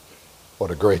What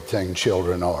a great thing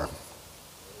children are.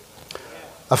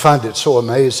 I find it so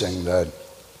amazing that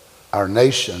our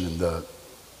nation and the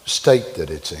state that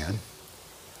it's in,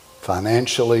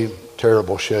 financially,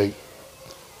 terrible shape,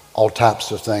 all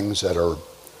types of things that are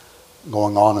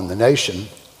going on in the nation,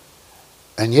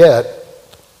 and yet,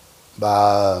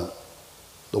 by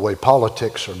the way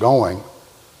politics are going,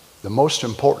 the most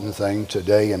important thing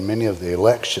today in many of the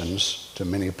elections to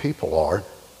many people are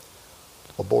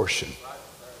abortion.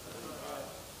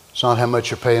 It's not how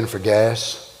much you're paying for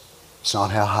gas. It's not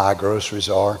how high groceries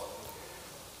are.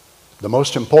 The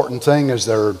most important thing is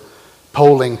they're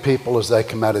polling people as they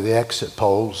come out of the exit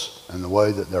polls and the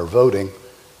way that they're voting.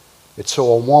 It's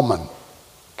so a woman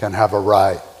can have a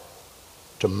right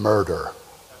to murder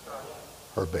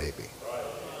her baby.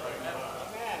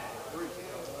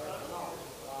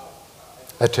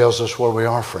 That tells us where we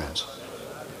are, friends.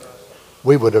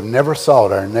 We would have never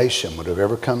thought our nation would have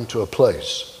ever come to a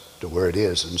place to where it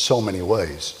is in so many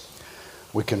ways.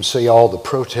 We can see all the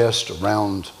protests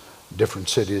around different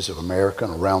cities of America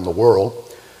and around the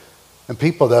world, and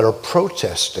people that are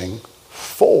protesting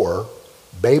for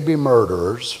baby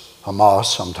murderers,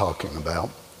 Hamas I'm talking about.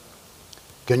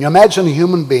 Can you imagine a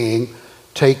human being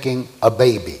taking a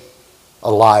baby,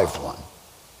 a live one,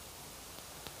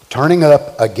 turning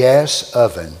up a gas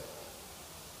oven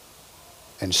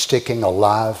and sticking a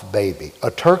live baby?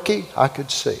 A turkey, I could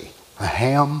see. A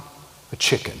ham, a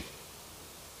chicken.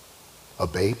 A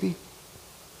baby?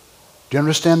 Do you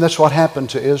understand that's what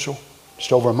happened to Israel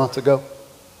just over a month ago?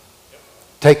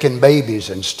 Taking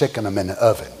babies and sticking them in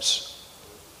ovens.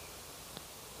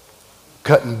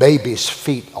 Cutting babies'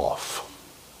 feet off.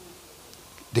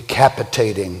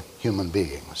 Decapitating human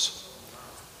beings.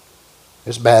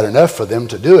 It's bad enough for them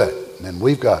to do it. And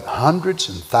we've got hundreds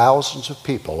and thousands of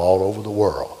people all over the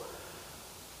world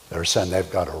that are saying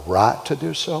they've got a right to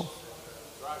do so.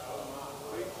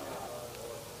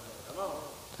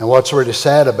 And what's really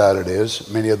sad about it is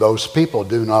many of those people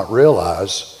do not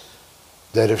realize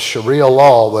that if Sharia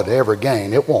law would ever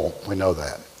gain, it won't, we know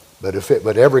that, but if it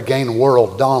would ever gain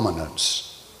world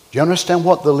dominance, do you understand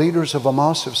what the leaders of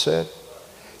Hamas have said?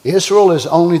 Israel is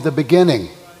only the beginning.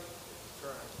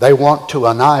 They want to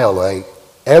annihilate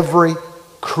every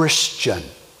Christian.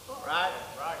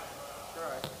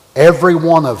 Every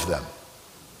one of them.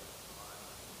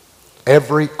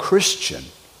 Every Christian.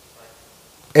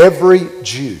 Every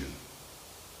Jew.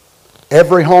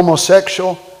 Every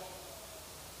homosexual.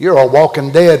 You're a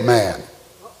walking dead man.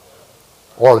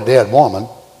 Or a dead woman.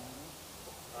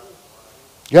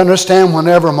 You understand,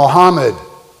 whenever Muhammad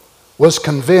was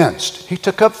convinced, he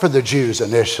took up for the Jews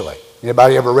initially.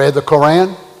 Anybody ever read the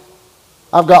Quran?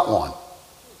 I've got one.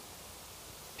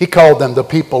 He called them the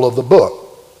people of the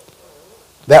book.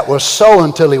 That was so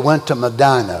until he went to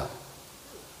Medina.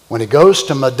 When he goes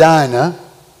to Medina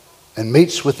and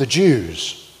meets with the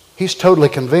Jews, he's totally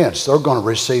convinced they're going to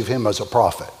receive him as a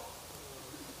prophet.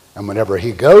 And whenever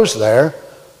he goes there,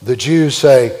 the Jews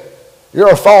say,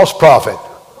 "You're a false prophet.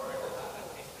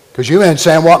 Because you ain't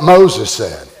saying what Moses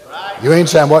said. You ain't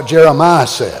saying what Jeremiah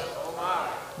said."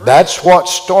 That's what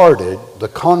started the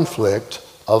conflict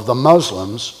of the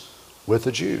Muslims with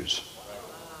the Jews.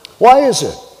 Why is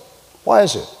it? Why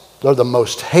is it? They're the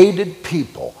most hated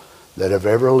people that have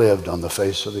ever lived on the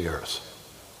face of the earth.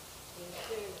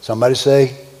 Somebody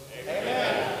say,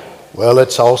 amen. Well,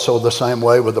 it's also the same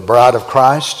way with the bride of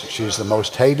Christ. She's the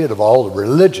most hated of all the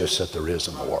religious that there is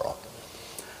in the world.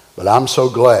 But I'm so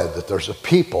glad that there's a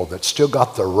people that still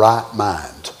got the right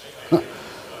mind.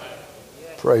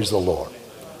 Praise the Lord.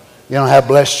 You know how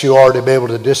blessed you are to be able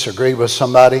to disagree with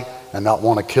somebody and not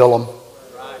want to kill them,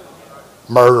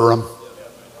 murder them.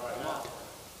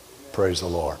 Praise the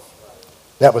Lord.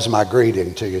 That was my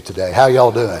greeting to you today. How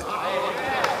y'all doing?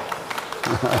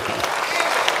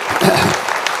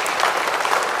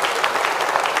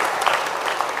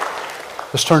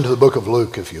 Let's turn to the book of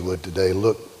Luke, if you would, today.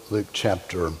 Luke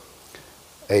chapter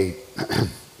 8,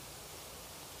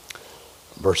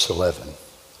 verse 11.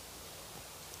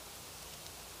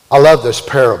 I love this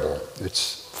parable.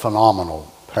 It's a phenomenal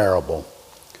parable.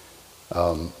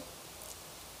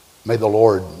 May the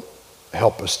Lord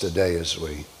help us today as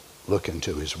we look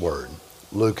into his word.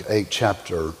 Luke 8,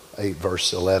 chapter 8,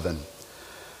 verse 11.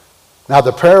 Now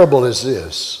the parable is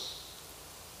this.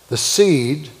 The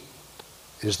seed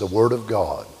is the word of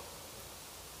God.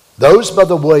 Those by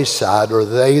the wayside are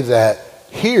they that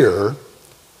hear,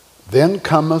 then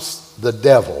cometh the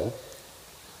devil,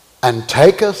 and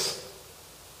taketh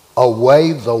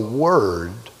away the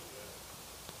word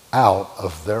out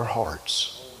of their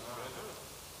hearts.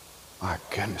 My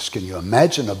goodness, can you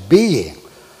imagine a being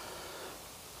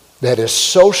that is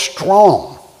so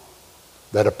strong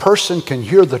that a person can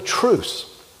hear the truth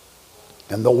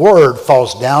and the word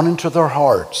falls down into their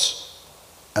hearts,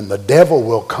 and the devil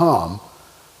will come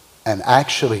and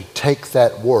actually take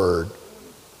that word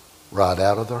right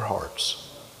out of their hearts.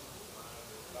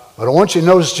 But I want you to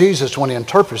notice Jesus, when he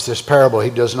interprets this parable, he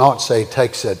does not say he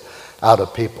takes it out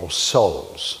of people's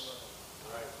souls,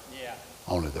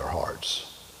 only their hearts.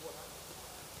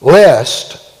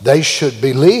 Lest they should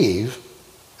believe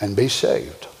and be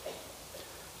saved.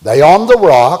 They on the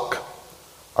rock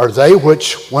are they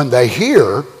which, when they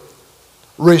hear,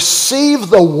 receive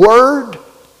the word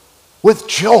with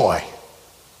joy.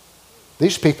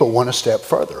 These people went a step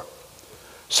further.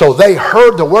 So they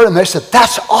heard the word and they said,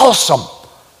 that's awesome.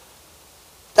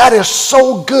 That is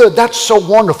so good. That's so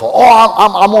wonderful.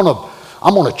 Oh,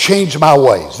 I'm going to change my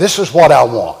ways. This is what I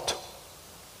want.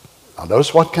 Now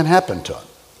notice what can happen to them.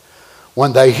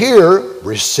 When they hear,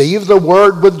 receive the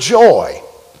word with joy.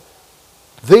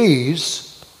 These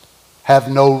have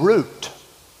no root,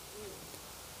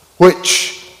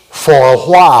 which for a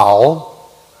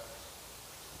while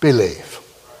believe.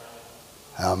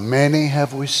 How many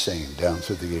have we seen down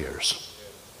through the years?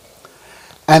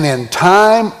 And in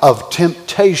time of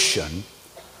temptation,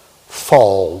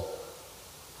 fall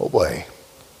away.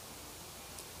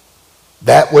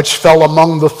 That which fell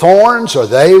among the thorns are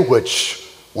they which,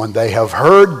 when they have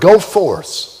heard, go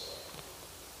forth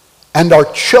and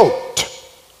are choked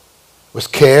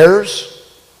with cares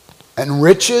and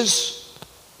riches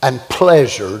and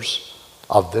pleasures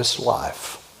of this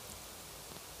life,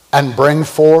 and bring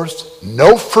forth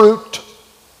no fruit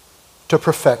to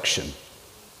perfection.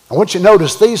 I want you to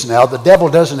notice these now. The devil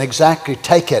doesn't exactly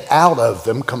take it out of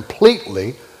them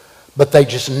completely, but they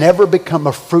just never become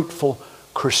a fruitful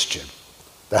Christian.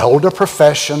 They hold a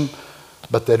profession,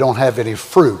 but they don't have any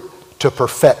fruit to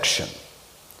perfection.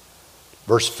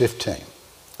 Verse 15.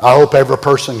 I hope every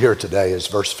person here today is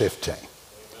verse 15. Amen.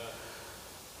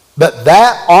 But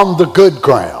that on the good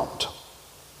ground.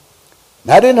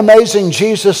 Now, isn't it amazing?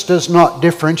 Jesus does not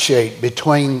differentiate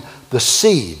between the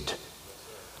seed.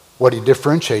 What he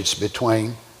differentiates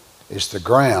between is the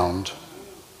ground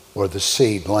where the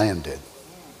seed landed.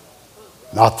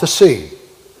 Not the seed,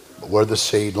 but where the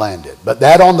seed landed. But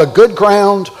that on the good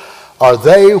ground are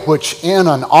they which in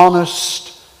an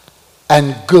honest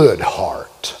and good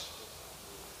heart,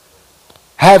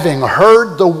 having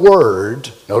heard the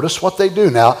word, notice what they do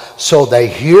now, so they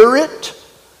hear it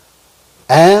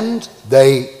and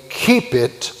they keep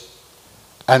it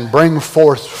and bring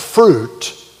forth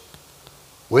fruit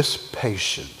with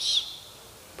patience.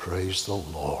 Praise the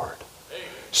Lord.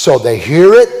 So they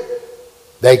hear it,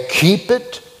 they keep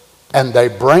it, and they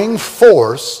bring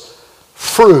forth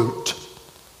fruit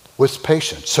with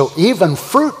patience. So even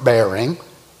fruit bearing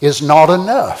is not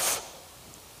enough.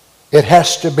 It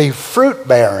has to be fruit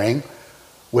bearing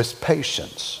with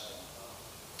patience.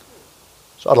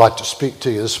 So I'd like to speak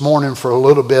to you this morning for a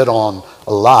little bit on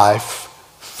a life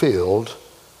filled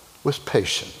with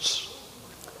patience.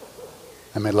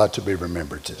 And may let to be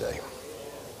remembered today.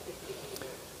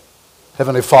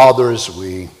 Heavenly Father, as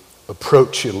we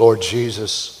approach you, Lord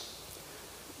Jesus,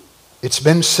 it's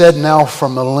been said now for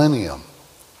millennium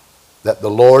that the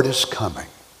Lord is coming.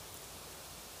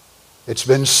 It's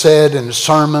been said in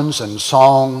sermons and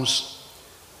songs.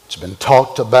 It's been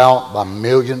talked about by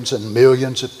millions and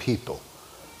millions of people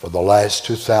for the last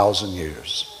 2,000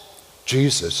 years.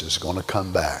 Jesus is going to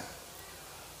come back.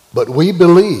 But we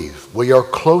believe we are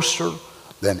closer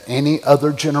than any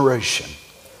other generation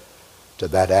to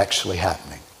that actually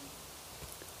happening.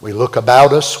 We look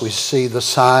about us, we see the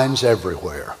signs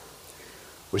everywhere.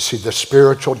 We see the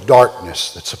spiritual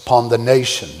darkness that's upon the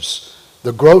nations,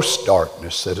 the gross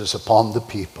darkness that is upon the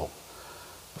people.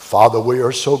 Father, we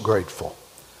are so grateful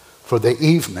for the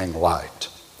evening light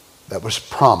that was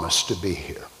promised to be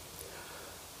here.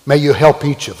 May you help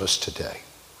each of us today.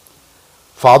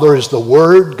 Father, as the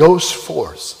word goes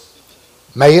forth,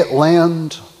 may it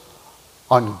land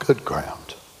on good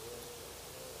ground.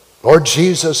 Lord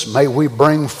Jesus, may we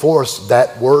bring forth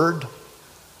that word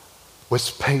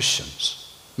with patience.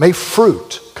 May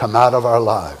fruit come out of our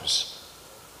lives.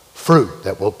 Fruit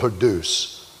that will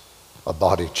produce a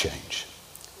body change.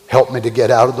 Help me to get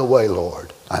out of the way,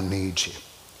 Lord. I need you.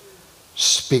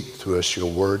 Speak through us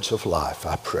your words of life,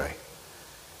 I pray.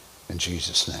 In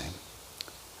Jesus' name.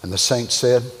 And the saints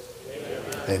said, Amen.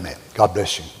 Amen. God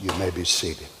bless you. You may be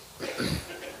seated.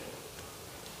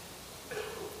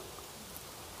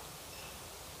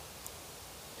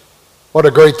 What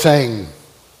a great thing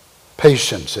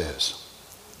patience is.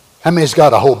 How many's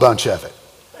got a whole bunch of it?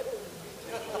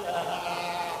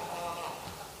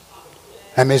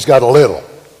 How many's got a little?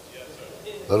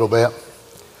 A little bit.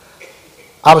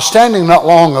 I was standing not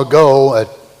long ago at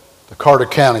the Carter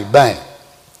County Bank,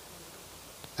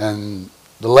 and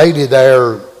the lady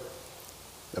there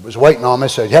that was waiting on me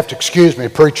said, "You have to excuse me,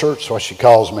 preacher." That's what she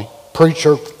calls me,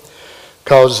 preacher,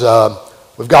 because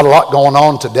we've got a lot going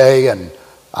on today, and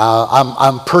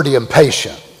I'm pretty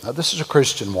impatient. Now, this is a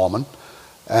Christian woman,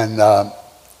 and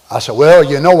I said, "Well,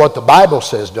 you know what the Bible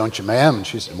says, don't you, ma'am?" And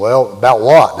she said, "Well, about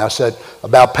what?" And I said,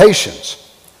 "About patience."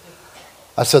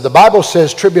 I said, "The Bible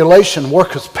says tribulation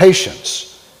worketh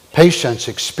patience, patience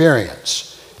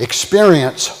experience,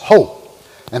 experience hope,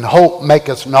 and hope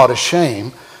maketh not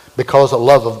ashamed, because the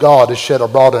love of God is shed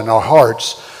abroad in our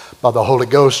hearts by the Holy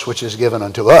Ghost which is given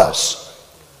unto us."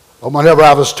 Well, whenever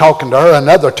I was talking to her,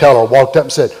 another teller walked up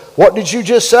and said, "What did you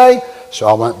just say?" So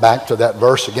I went back to that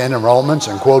verse again in Romans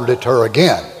and quoted it to her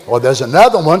again. Well, there's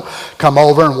another one come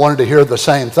over and wanted to hear the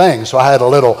same thing, so I had a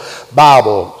little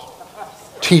Bible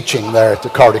teaching there at the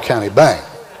Carter County Bank.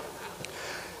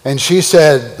 And she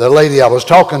said, the lady I was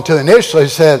talking to initially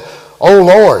said, "Oh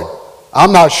Lord,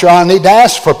 I'm not sure I need to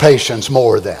ask for patience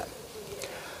more then."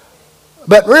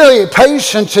 But really,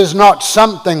 patience is not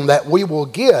something that we will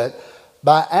get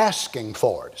by asking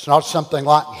for it. It's not something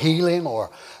like healing or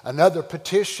another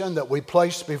petition that we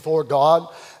place before God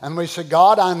and we say,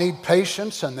 "God, I need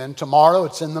patience," and then tomorrow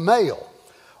it's in the mail.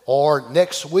 Or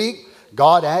next week,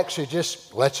 God actually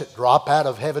just lets it drop out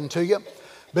of heaven to you.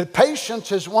 But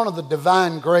patience is one of the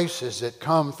divine graces that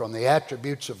come from the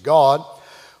attributes of God,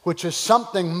 which is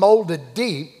something molded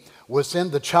deep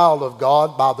within the child of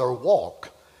God by their walk.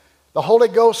 The Holy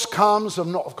Ghost comes,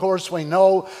 of course, we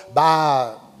know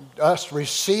by us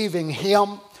receiving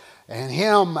Him and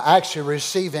Him actually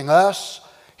receiving us.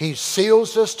 He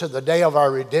seals us to the day of our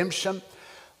redemption.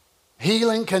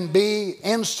 Healing can be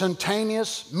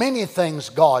instantaneous. Many things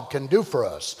God can do for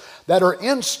us that are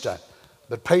instant,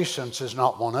 but patience is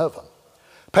not one of them.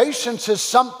 Patience is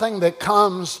something that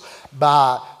comes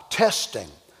by testing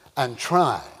and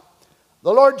trying.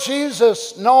 The Lord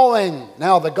Jesus, knowing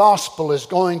now the gospel is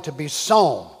going to be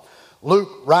sown.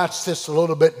 Luke writes this a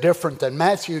little bit different than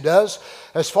Matthew does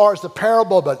as far as the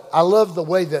parable, but I love the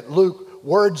way that Luke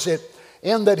words it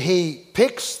in that he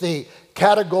picks the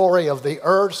category of the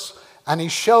earth and he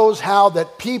shows how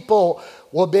that people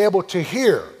will be able to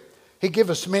hear. He gives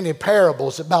us many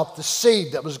parables about the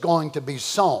seed that was going to be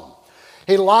sown.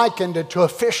 He likened it to a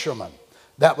fisherman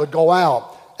that would go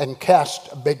out and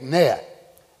cast a big net.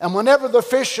 And whenever the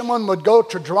fisherman would go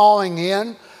to drawing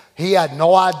in, he had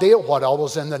no idea what all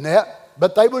was in the net,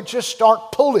 but they would just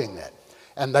start pulling it.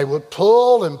 And they would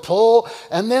pull and pull,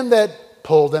 and then they'd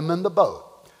pull them in the boat.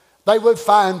 They would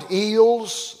find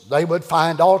eels. They would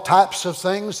find all types of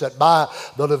things that by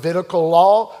the Levitical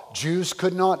law, Jews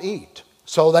could not eat.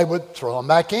 So they would throw them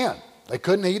back in. They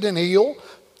couldn't eat an eel,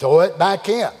 throw it back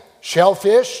in.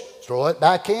 Shellfish, throw it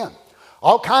back in.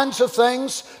 All kinds of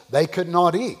things they could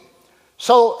not eat.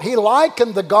 So he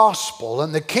likened the gospel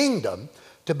and the kingdom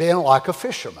to being like a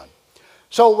fisherman.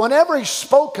 So whenever he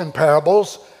spoke in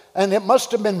parables, and it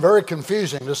must have been very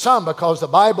confusing to some because the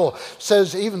Bible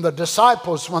says even the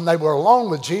disciples, when they were alone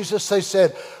with Jesus, they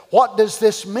said, "What does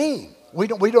this mean? We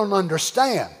don't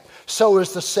understand." So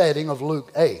is the setting of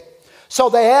Luke 8. So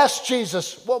they asked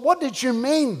Jesus, "Well, what did you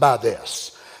mean by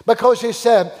this?" Because he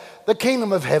said, "The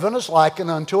kingdom of heaven is likened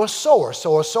unto a sower."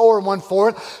 So a sower went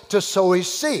forth to sow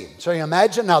his seed. So you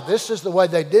imagine, now this is the way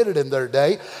they did it in their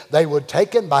day. They would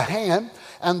take it by hand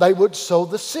and they would sow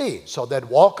the seed. So they'd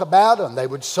walk about and they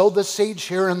would sow the seeds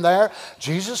here and there.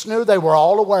 Jesus knew they were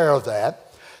all aware of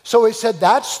that. So he said,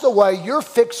 that's the way you're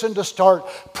fixing to start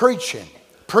preaching.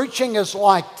 Preaching is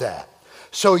like that.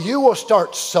 So you will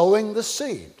start sowing the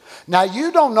seed. Now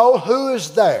you don't know who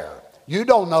is there. You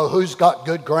don't know who's got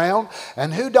good ground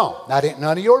and who don't. That ain't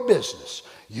none of your business.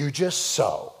 You just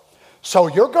sow. So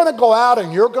you're going to go out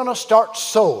and you're going to start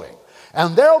sowing.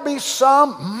 And there'll be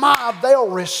some, they'll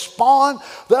respond.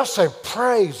 They'll say,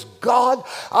 "Praise God.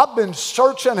 I've been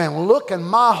searching and looking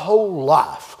my whole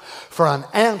life for an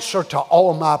answer to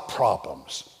all my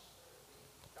problems."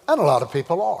 And a lot of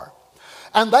people are.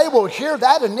 And they will hear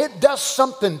that and it does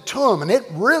something to them and it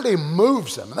really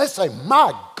moves them. And they say,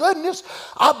 "My goodness,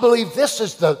 I believe this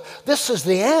is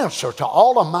the answer to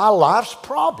all of my life's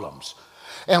problems."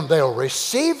 And they'll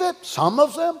receive it, some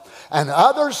of them, and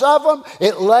others of them,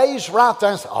 it lays right there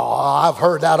and says, "Oh, I've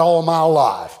heard that all my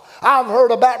life. I've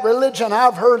heard about religion.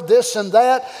 I've heard this and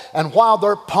that." And while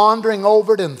they're pondering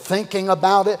over it and thinking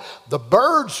about it, the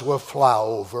birds will fly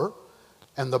over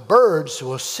and the birds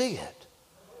will see it.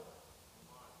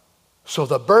 So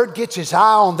the bird gets his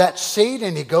eye on that seed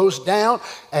and he goes down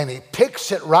and he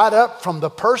picks it right up from the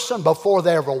person before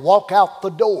they ever walk out the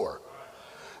door.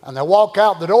 And they walk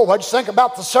out the door. What'd you think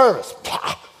about the service?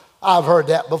 I've heard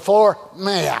that before.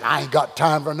 Man, I ain't got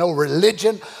time for no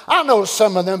religion. I know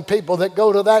some of them people that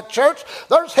go to that church.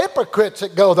 There's hypocrites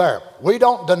that go there. We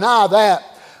don't deny that,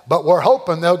 but we're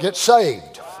hoping they'll get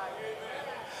saved.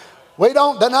 We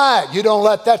don't deny it. You don't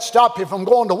let that stop you from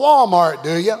going to Walmart,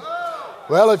 do you?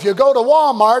 Well, if you go to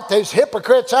Walmart, there's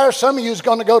hypocrites there. Some of you is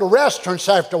going to go to restaurants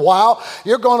after a while.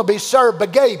 You're going to be served by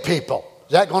gay people.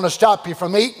 Is that going to stop you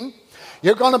from eating?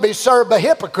 You're going to be served by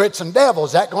hypocrites and devils.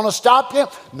 Is that going to stop you?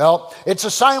 No. It's the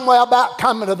same way about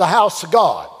coming to the house of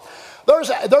God.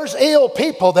 There's ill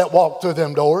people that walk through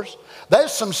them doors.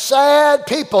 There's some sad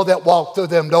people that walk through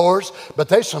them doors, but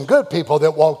there's some good people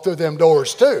that walk through them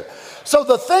doors too. So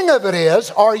the thing of it is,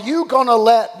 are you going to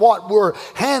let what we're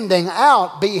handing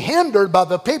out be hindered by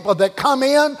the people that come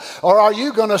in? Or are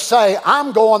you going to say,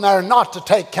 I'm going there not to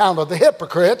take count of the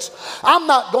hypocrites. I'm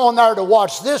not going there to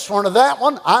watch this one or that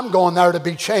one. I'm going there to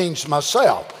be changed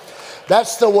myself.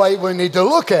 That's the way we need to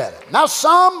look at it. Now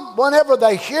some, whenever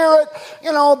they hear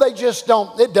it, they just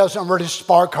don't, it doesn't really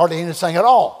spark hardly anything at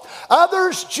all.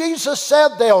 Others, Jesus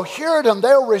said they'll hear it and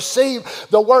they'll receive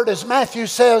the word, as Matthew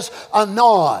says,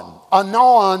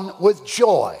 anon with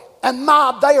joy. And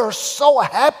they are so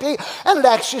happy, and it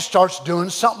actually starts doing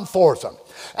something for them.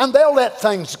 And they'll let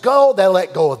things go. They'll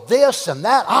let go of this and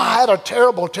that. I had a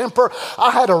terrible temper.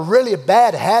 I had a really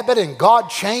bad habit, and God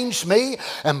changed me.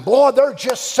 And boy, they're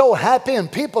just so happy.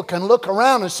 And people can look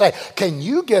around and say, can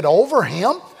you get over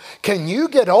him? Can you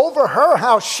get over her?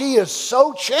 How she is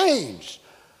so changed.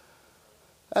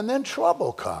 And then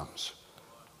trouble comes.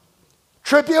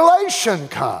 Tribulation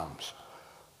comes.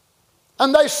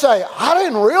 And they say, I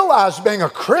didn't realize being a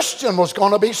Christian was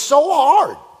going to be so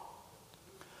hard.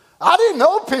 I didn't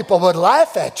know people would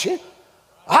laugh at you.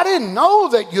 I didn't know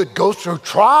that you'd go through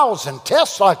trials and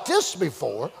tests like this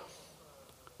before.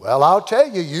 Well, I'll tell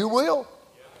you, you will.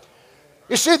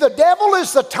 You see, the devil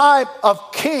is the type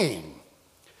of king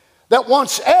that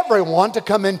wants everyone to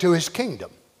come into his kingdom.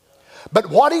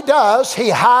 But what he does, he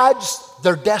hides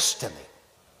their destiny.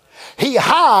 He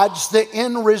hides the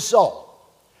end result.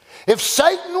 If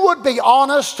Satan would be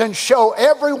honest and show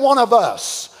every one of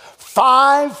us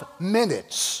 5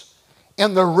 minutes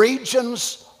in the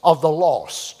regions of the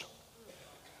lost,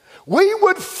 we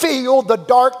would feel the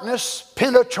darkness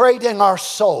penetrating our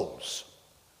souls.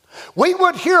 We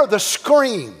would hear the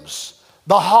screams,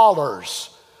 the hollers,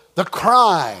 the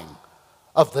crying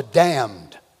of the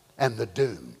damned and the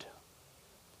doomed.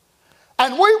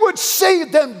 And we would see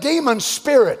them demon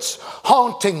spirits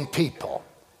haunting people.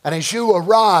 And as you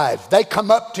arrive, they come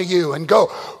up to you and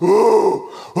go,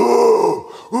 ooh,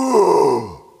 ooh,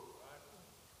 ooh.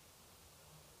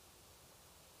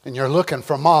 And you're looking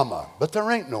for mama, but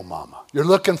there ain't no mama. You're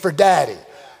looking for daddy,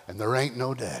 and there ain't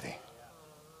no daddy.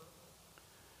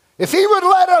 If he would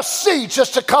let us see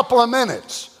just a couple of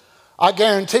minutes, I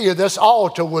guarantee you this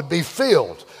altar would be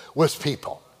filled with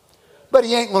people. But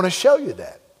he ain't going to show you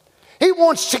that. He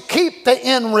wants to keep the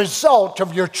end result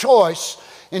of your choice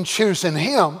in choosing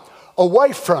him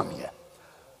away from you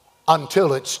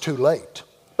until it's too late.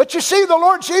 But you see, the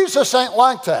Lord Jesus ain't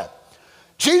like that.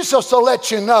 Jesus will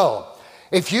let you know,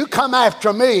 if you come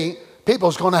after me,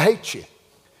 people's going to hate you.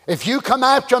 If you come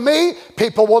after me,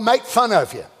 people will make fun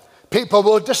of you. People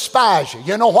will despise you.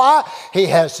 You know why? He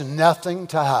has nothing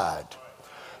to hide.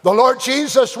 The Lord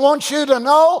Jesus wants you to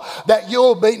know that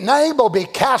your name will be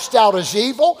cast out as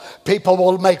evil. People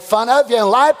will make fun of you in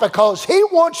life because he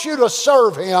wants you to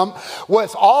serve him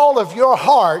with all of your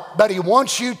heart, but he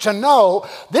wants you to know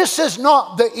this is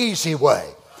not the easy way.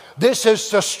 This is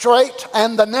the straight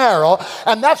and the narrow,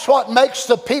 and that's what makes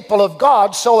the people of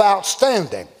God so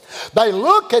outstanding. They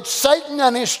look at Satan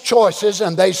and his choices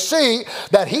and they see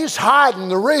that he's hiding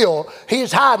the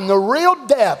real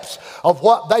depths of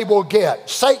what they will get.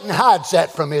 Satan hides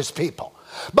that from his people.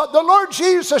 But the Lord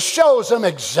Jesus shows them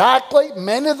exactly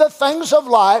many of the things of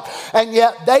life, and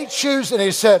yet they choose, and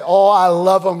he said, oh, I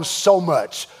love them so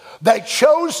much. They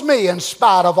chose me in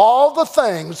spite of all the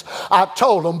things I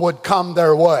told them would come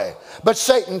their way. But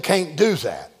Satan can't do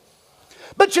that.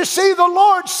 But you see, the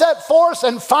Lord set forth,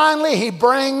 and finally he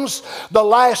brings the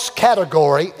last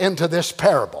category into this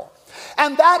parable.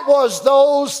 And that was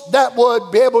those that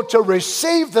would be able to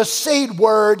receive the seed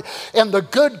word in the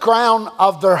good ground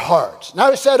of their hearts.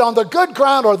 Now he said, on the good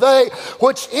ground are they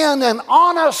which in an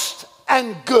honest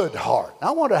and good heart. Now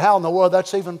I wonder how in the world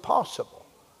that's even possible.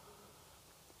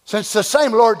 Since the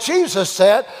same Lord Jesus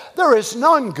said, there is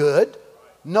none good,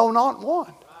 no, not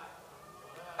one.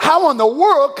 How in the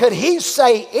world could he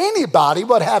say anybody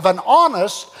would have an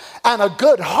honest and a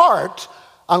good heart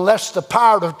unless the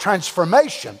power of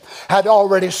transformation had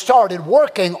already started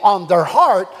working on their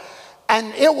heart,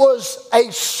 and it was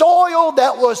a soil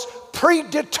that was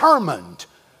predetermined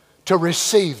to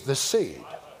receive the seed.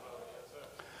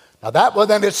 Now that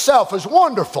within itself is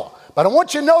wonderful, but I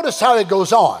want you to notice how it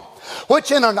goes on.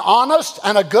 Which in an honest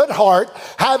and a good heart,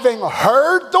 having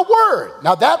heard the word.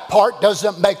 Now that part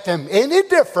doesn't make them any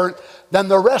different than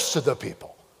the rest of the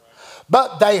people.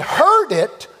 But they heard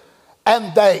it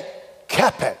and they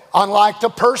kept it. Unlike the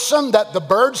person that the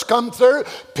birds come through,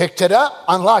 picked it up.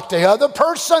 Unlike the other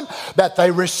person that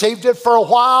they received it for a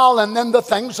while and then the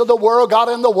things of the world got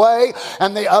in the way.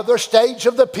 And the other stage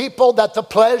of the people that the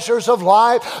pleasures of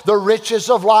life, the riches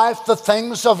of life, the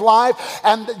things of life.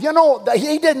 And you know,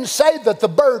 he didn't say that the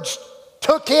birds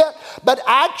took it, but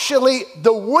actually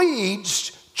the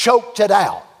weeds choked it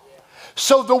out.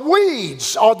 So the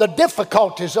weeds are the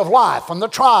difficulties of life and the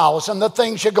trials and the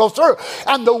things you go through.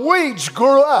 And the weeds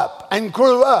grew up and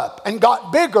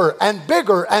got bigger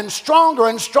and stronger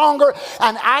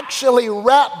and actually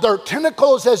wrapped their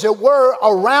tentacles, as it were,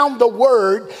 around the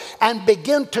word and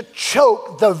begin to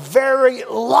choke the very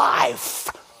life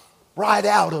right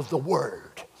out of the word.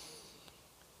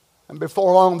 And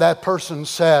before long, that person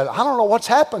said, I don't know what's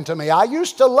happened to me. I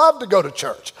used to love to go to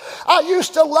church. I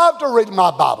used to love to read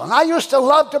my Bible. And I used to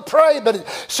love to pray, but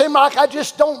it seemed like I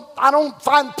don't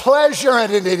find pleasure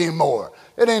in it anymore.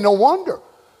 It ain't no wonder.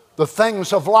 The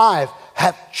things of life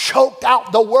have choked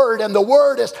out the word, and the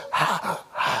word is,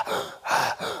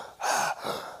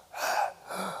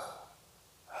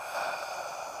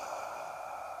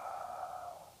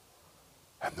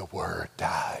 and the word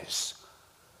dies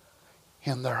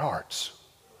in their hearts.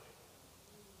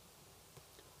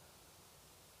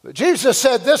 But Jesus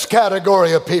said this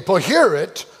category of people hear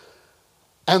it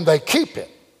and they keep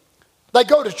it. They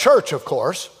go to church, of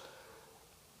course,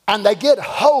 and they get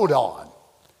hold on.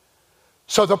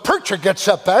 So the preacher gets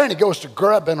up there and he goes to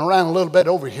grubbing around a little bit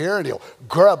over here and he'll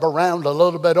grub around a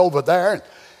little bit over there.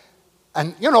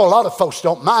 And you know, a lot of folks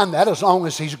don't mind that as long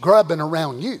as he's grubbing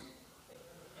around you.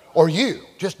 Or you.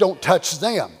 Just don't touch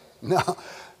them. No.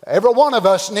 Every one of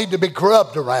us need to be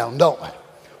grubbed around, don't we?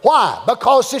 Why?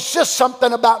 Because it's just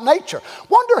something about nature.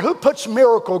 Wonder who puts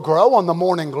Miracle Grow on the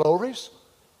Morning Glories?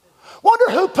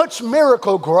 Wonder who puts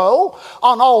Miracle Grow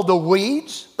on all the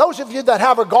weeds? Those of you that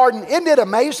have a garden, isn't it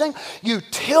amazing? You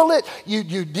till it,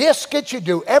 you disc it, you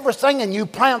do everything, and you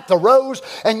plant the rows,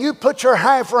 and you put your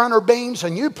half runner beans,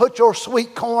 and you put your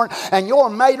sweet corn, and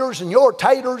your maters, and your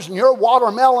taters, and your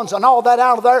watermelons, and all that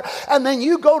out of there, and then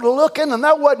you go to looking, and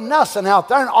there wasn't nothing out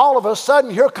there, and all of a sudden,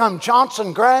 here come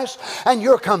Johnson grass, and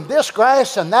here come this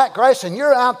grass, and that grass, and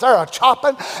you're out there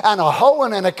a-chopping, and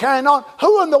a-hoeing, and a-carrying on.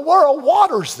 Who in the world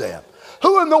waters them?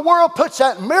 Who in the world puts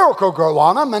that Miracle Grow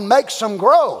on them and makes them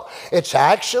grow? It's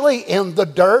actually in the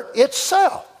dirt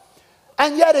itself.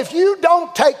 And yet if you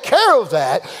don't take care of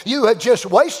that, you have just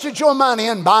wasted your money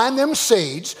in buying them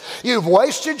seeds. You've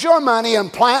wasted your money in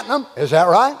planting them. Is that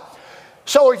right?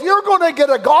 So if you're going to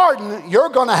get a garden, you're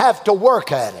going to have to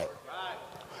work at it.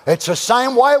 It's the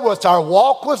same way with our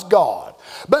walk with God.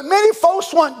 But many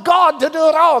folks want God to do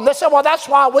it all. And they say, well, that's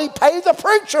why we pay the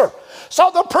preacher. So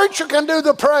the preacher can do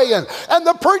the praying, and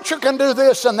the preacher can do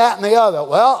this and that and the other.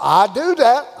 Well, I do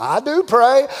that. I do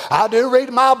pray. I do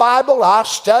read my Bible. I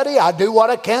study. I do what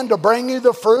I can to bring you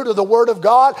the fruit of the Word of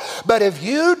God. But if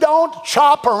you don't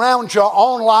chop around your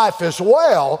own life as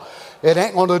well, it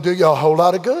ain't going to do you a whole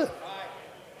lot of good.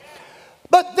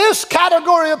 But this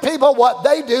category of people, what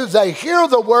they do, they hear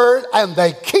the word and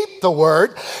they keep the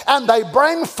word and they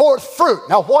bring forth fruit.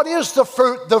 Now, what is the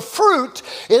fruit? The fruit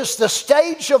is the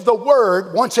stage of the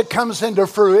word once it comes into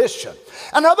fruition.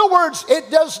 In other words,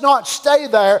 it does not stay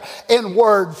there in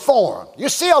word form. You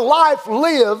see, a life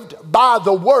lived by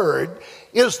the word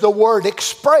is the word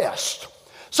expressed.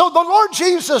 So the Lord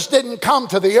Jesus didn't come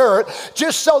to the earth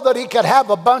just so that he could have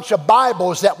a bunch of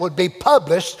Bibles that would be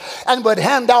published and would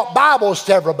hand out Bibles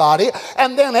to everybody,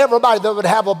 and then everybody that would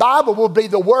have a Bible would be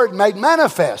the Word made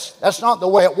manifest. That's not the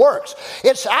way it works.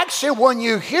 It's actually when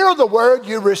you hear the Word,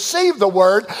 you receive the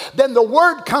Word, then the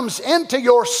Word comes into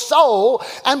your soul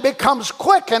and becomes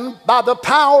quickened by the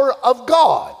power of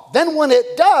God. Then when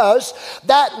it does,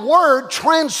 that word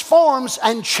transforms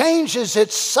and changes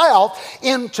itself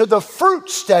into the fruit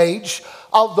stage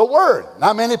of the word.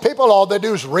 Now, many people, all they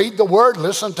do is read the word,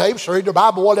 listen to tapes, read the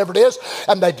Bible, whatever it is,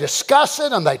 and they discuss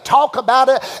it and they talk about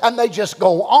it and they just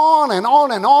go on and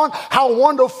on and on how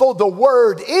wonderful the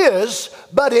word is,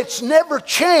 but it's never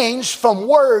changed from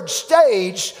word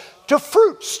stage to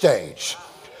fruit stage.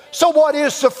 So what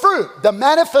is the fruit? The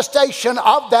manifestation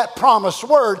of that promised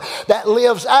word that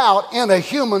lives out in a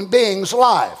human being's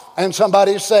life. And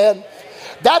somebody said,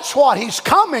 that's what he's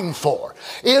coming for,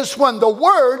 is when the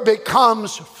word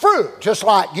becomes fruit. Just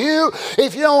like you,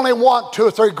 if you only want 2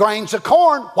 or 3 grains of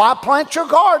corn, why plant your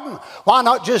garden? Why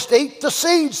not just eat the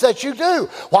seeds that you do?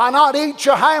 Why not eat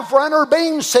your half-runner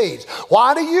bean seeds?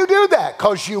 Why do you do that?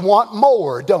 Because you want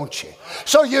more, don't you?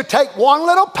 So you take one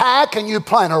little pack and you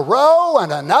plant a row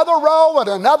and another row and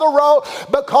another row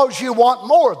because you want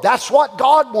more. That's what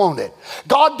God wanted.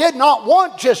 God did not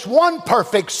want just one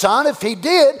perfect son. If he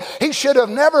did, he should have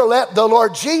never let the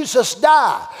Lord Jesus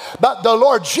die. But the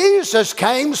Lord Jesus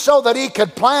came so that he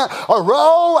could plant a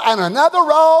row and another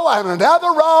row and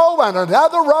another row and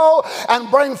another row and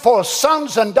bring forth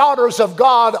sons and daughters of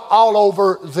God all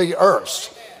over the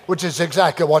earth, which is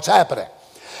exactly what's happening.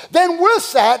 Then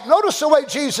with that, notice the way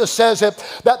Jesus says it,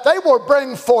 that they will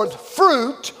bring forth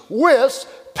fruit with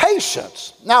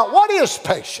patience. Now, what is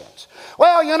patience?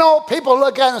 Well, you know, people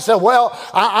look at it and say, well,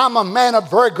 I'm a man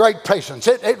of very great patience.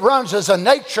 It runs as a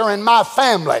nature in my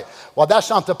family. Well, that's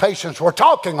not the patience we're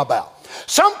talking about.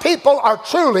 Some people are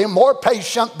truly more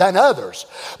patient than others.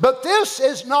 But this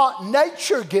is not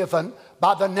nature given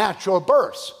by the natural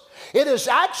birth. It is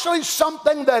actually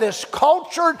something that is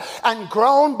cultured and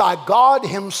grown by God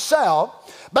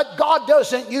himself, but God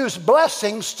doesn't use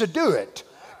blessings to do it.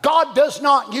 God does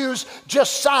not use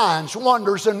just signs,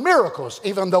 wonders, and miracles,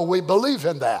 even though we believe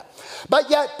in that. But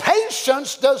yet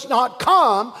patience does not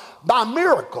come by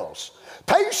miracles.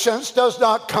 Patience does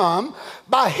not come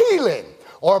by healing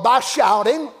or by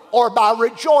shouting or by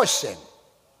rejoicing.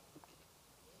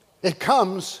 It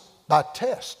comes by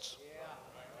tests.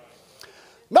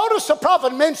 Notice the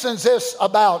prophet mentions this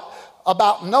about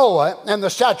Noah and the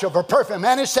stature of a perfect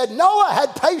man. He said Noah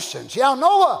had patience. Yeah,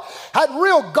 Noah had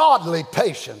real godly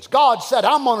patience. God said,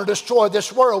 I'm going to destroy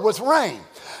this world with rain.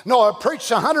 Noah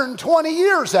preached 120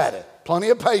 years at it. Plenty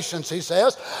of patience, he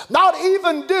says. Not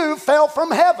even dew fell from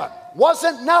heaven.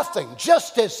 Wasn't nothing.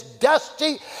 Just as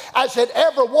dusty as it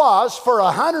ever was for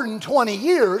 120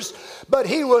 years, but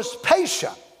he was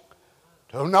patient.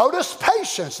 So notice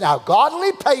patience. Now,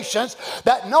 godly patience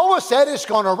that Noah said is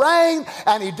going to rain,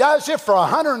 and he does it for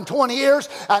 120 years.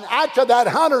 And after that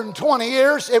 120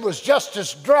 years, it was just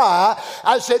as dry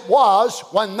as it was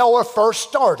when Noah first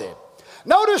started.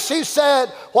 Notice he said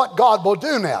what God will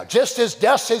do now. Just as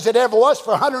dusty as it ever was for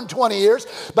 120 years,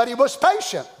 but he was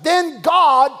patient. Then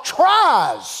God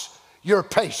tries your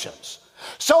patience.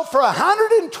 So for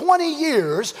 120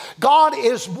 years, God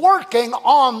is working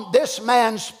on this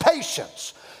man's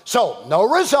patience. So no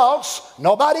results.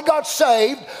 Nobody got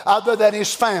saved other than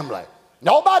his family.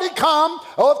 Nobody come.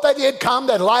 Oh, if they did come,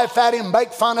 they'd laugh at him,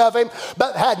 make fun of him,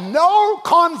 but had no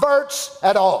converts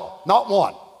at all. Not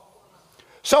one.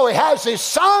 So he has his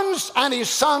sons and his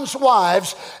sons'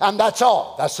 wives, and that's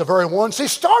all. That's the very ones he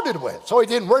started with. So he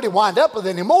didn't really wind up with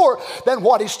any more than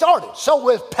what he started. So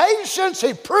with patience,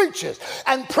 he preaches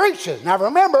and preaches. Now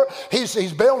remember,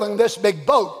 he's building this big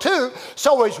boat too.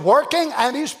 So he's working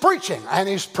and he's preaching, and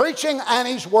he's preaching and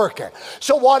he's working.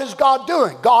 So what is God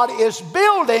doing? God is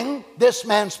building this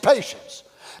man's patience.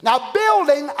 Now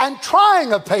building and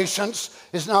trying a patience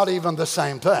is not even the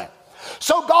same thing.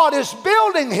 So God is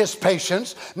building his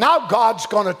patience. Now God's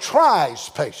going to try his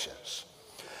patience.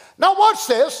 Now watch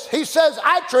this. He says,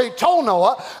 actually he told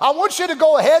Noah, I want you to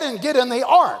go ahead and get in the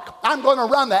ark. I'm going to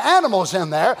run the animals in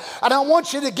there, and I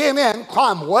want you to get in,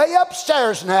 climb way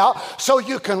upstairs now so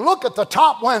you can look at the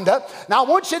top window. Now I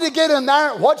want you to get in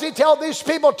there. What's he tell these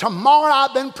people? Tomorrow,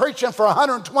 I've been preaching for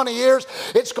 120 years.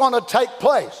 It's going to take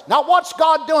place. Now what's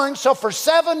God doing? So for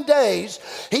 7 days,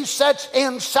 he sits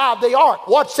inside the ark.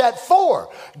 What's that for?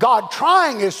 God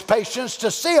trying his patience to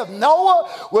see if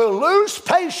Noah will lose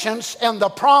patience in the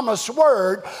promised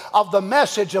word of the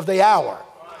message of the hour.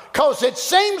 Because it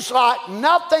seems like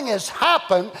nothing has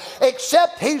happened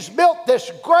except he's built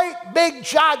this great big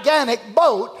gigantic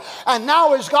boat, and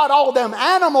now he's got all them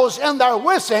animals in there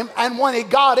with him, and when he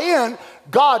got in,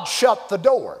 God shut the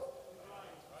door.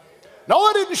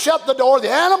 Noah didn't shut the door. The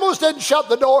animals didn't shut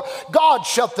the door. God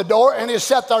shut the door, and he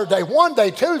sat there day 1,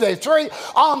 day 2, day 3,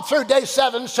 on through day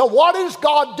 7. So what is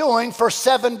God doing for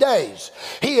 7 days?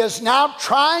 He is now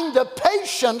trying the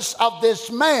patience of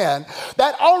this man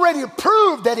that already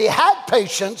proved that he had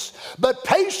patience, but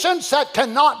patience that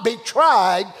cannot be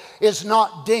tried is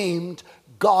not deemed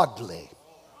godly.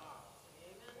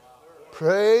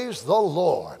 Praise the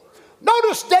Lord.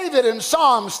 Notice David in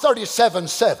Psalms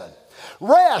 37:7.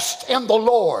 Rest in the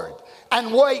Lord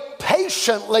and wait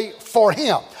patiently for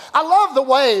him. I love the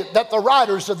way that the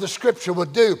writers of the scripture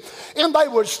would do. And they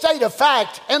would state a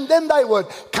fact, and then they would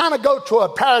kind of go to a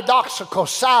paradoxical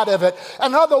side of it.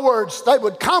 In other words, they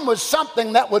would come with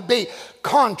something that would be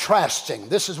contrasting.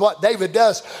 This is what David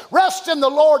does. Rest in the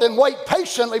Lord and wait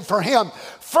patiently for him.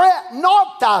 Fret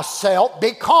not thyself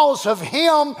because of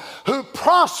him who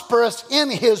prospereth in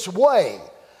his way.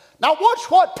 Now watch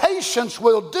what patience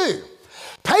will do.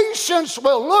 Patience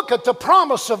will look at the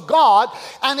promise of God,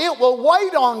 and it will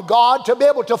wait on God to be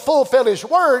able to fulfill his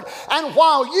word. And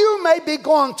while you may be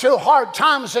going through hard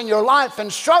times in your life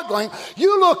and struggling,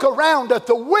 you look around at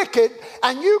the wicked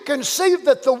and you can see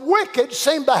that the wicked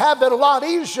seem to have it a lot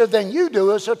easier than you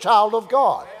do as a child of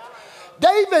God.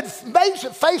 David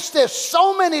faced this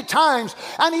so many times,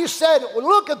 and he said,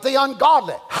 look at the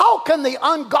ungodly. How can the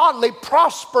ungodly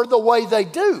prosper the way they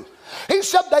do? He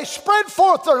said they spread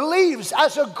forth their leaves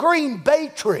as a green bay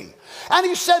tree. And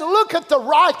he said, look at the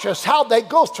righteous, how they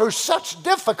go through such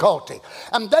difficulty.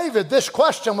 And David, this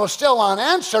question was still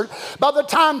unanswered by the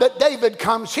time that David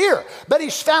comes here. But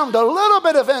he's found a little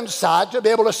bit of insight to be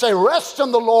able to say, rest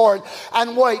in the Lord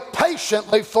and wait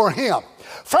patiently for him.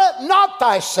 Fret not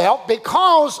thyself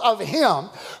because of him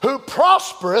who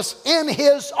prospereth in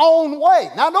his own way.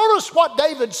 Now notice what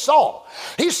David saw.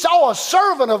 He saw a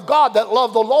servant of God that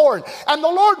loved the Lord, and the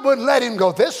Lord wouldn't let him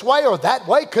go this way or that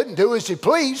way, couldn't do as he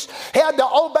pleased. He had to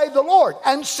obey the Lord,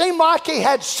 and seemed like he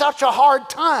had such a hard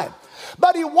time.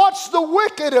 But he watched the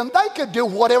wicked, and they could do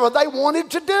whatever they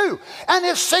wanted to do. And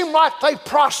it seemed like they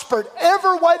prospered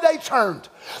every way they turned.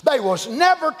 They was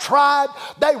never tried.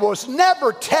 They was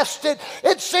never tested.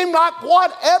 It seemed like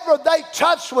whatever they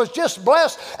touched was just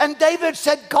blessed. And David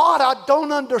said, God, I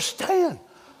don't understand.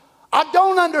 I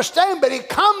don't understand. But he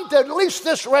come to at least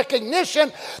this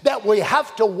recognition that we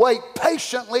have to wait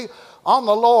patiently on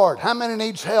the Lord. How many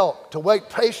needs help to wait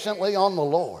patiently on the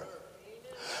Lord?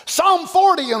 Psalm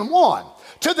 40:1.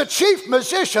 To the chief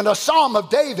musician, a psalm of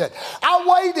David. I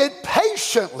waited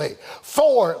patiently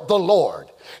for the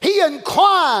Lord. He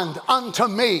inclined unto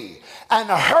me and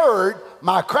heard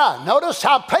my cry. Notice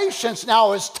how patience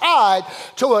now is tied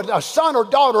to a son or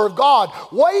daughter of God,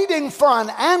 waiting for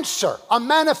an answer, a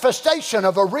manifestation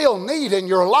of a real need in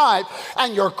your life,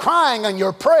 and you're crying and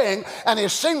you're praying, and it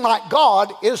seems like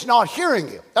God is not hearing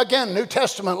you. Again, New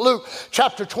Testament, Luke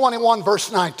chapter 21,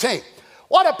 verse 19.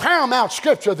 What a paramount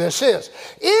scripture this is.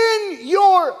 In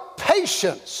your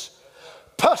patience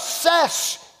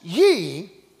possess ye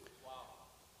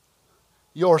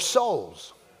your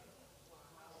souls.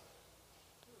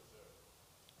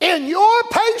 In your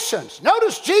patience.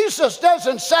 Notice Jesus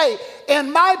doesn't say,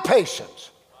 in my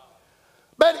patience.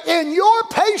 But in your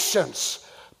patience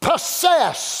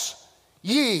possess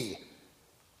ye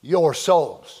your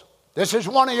souls. This is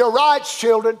one of your rights,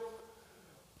 children,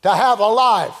 to have a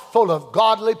life full of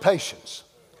godly patience.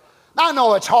 Now, I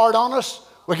know it's hard on us.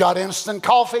 We got instant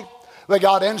coffee. We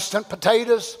got instant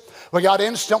potatoes. We got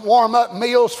instant warm-up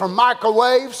meals from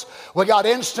microwaves. We got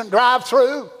instant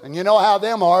drive-through. And you know how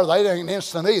them are. They ain't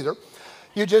instant either.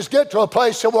 You just get to a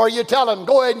place where you tell them,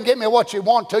 go ahead and give me what you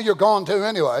want to. You're going to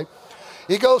anyway.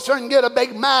 You go through and get a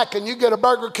Big Mac and you get a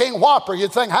Burger King Whopper. You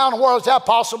think, how in the world is that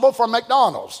possible for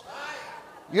McDonald's?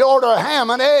 You order a ham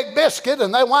and egg biscuit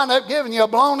and they wind up giving you a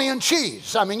bologna and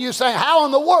cheese. I mean, you say, how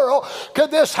in the world could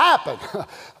this happen?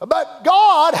 But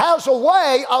God has a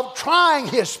way of trying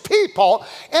his people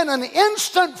in an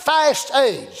instant fast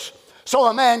age. So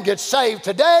a man gets saved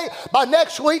today. By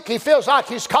next week, he feels like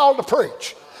he's called to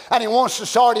preach. And he wants to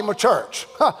start him a church.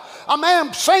 A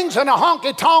man sings in a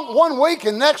honky-tonk one week,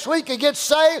 and next week he gets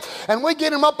saved, and we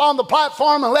get him up on the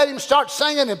platform and let him start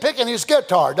singing and picking his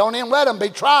guitar. Don't even let him be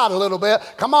tried a little bit.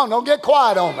 Come on, don't get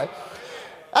quiet on me.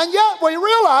 And yet we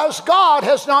realize God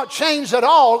has not changed at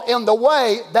all in the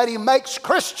way that he makes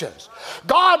Christians.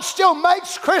 God still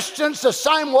makes Christians the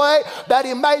same way that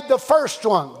he made the first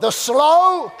one, the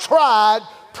slow, tried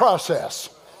process.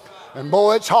 And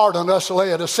boy, it's hard on us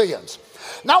Laodiceans.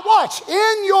 Now watch,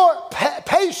 in your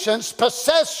patience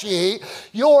possess ye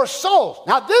your souls.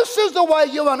 Now this is the way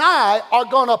you and I are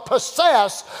going to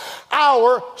possess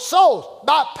our souls.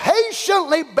 By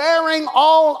patiently bearing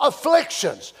all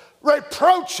afflictions,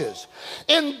 reproaches,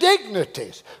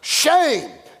 indignities, shame,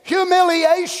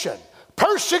 humiliation,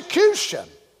 persecution.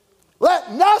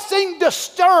 Let nothing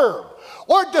disturb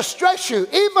or distress you,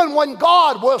 even when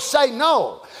God will say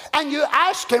no. And you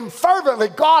ask him fervently,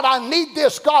 God, I need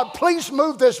this. God, please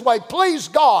move this way. Please,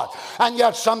 God. And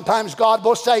yet sometimes God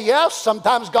will say yes.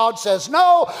 Sometimes God says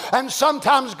no. And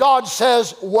sometimes God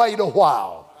says, wait a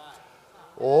while.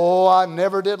 Oh, I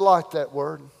never did like that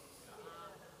word.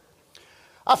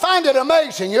 I find it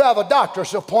amazing. You have a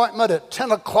doctor's appointment at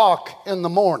 10 o'clock in the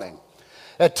morning.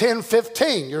 At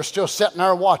 10:15, you're still sitting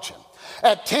there watching.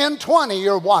 At 10:20,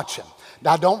 you're watching.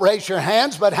 Now, don't raise your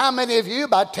hands, but how many of you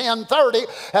by 10:30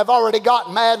 have already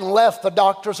gotten mad and left the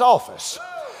doctor's office?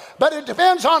 But it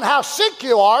depends on how sick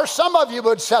you are. Some of you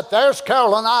would sit there, as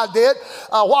Carol and I did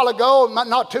a while ago,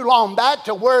 not too long back,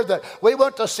 to where we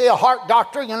went to see a heart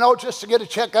doctor, just to get a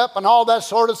checkup and all that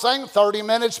sort of thing. 30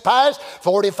 minutes passed,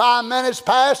 45 minutes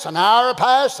passed, an hour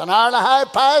passed, an hour and a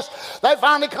half passed. They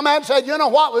finally come out and said, you know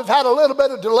what, we've had a little bit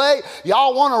of delay.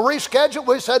 Y'all want to reschedule?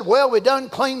 We said, well, we done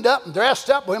cleaned up and dressed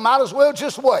up. We might as well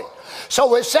just wait.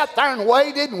 So we sat there and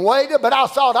waited, but I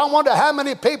thought, I wonder how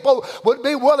many people would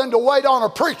be willing to wait on a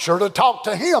preacher to talk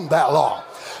to him that long.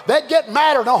 They'd get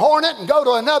mad at a hornet and go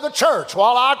to another church.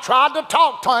 Well, I tried to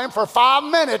talk to him for 5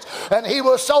 minutes, and he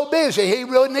was so busy, he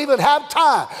wouldn't even have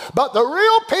time. But the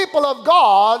real people of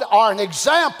God are an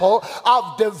example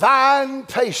of divine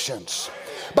patience.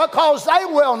 Because they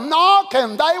will knock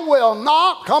and they will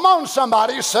knock. Come on,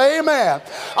 somebody, say amen.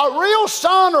 A real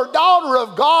son or daughter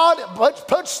of God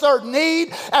puts their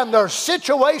need and their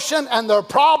situation and their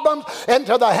problems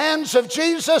into the hands of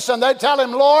Jesus, and they tell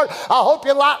him, Lord, I hope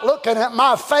you like looking at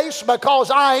my face,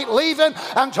 because I ain't leaving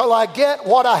until I get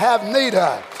what I have need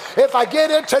of. If I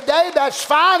get it today, that's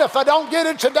fine. If I don't get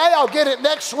it today, I'll get it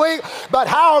next week. But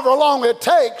however long it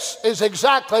takes is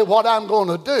exactly what I'm going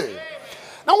to do.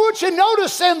 Now, I want you to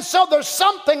notice then, so there's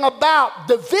something about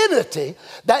divinity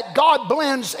that God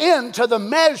blends into the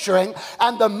measuring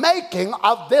and the making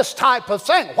of this type of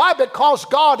thing. Why? Because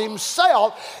God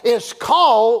himself is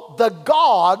called the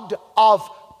God of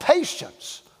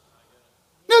patience.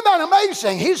 Isn't that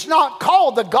amazing? He's not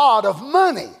called the God of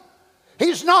money.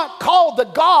 He's not called the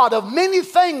God of many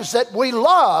things that we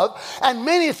love and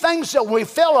many things that we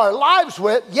fill our lives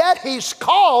with, yet he's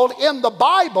called in the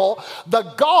Bible the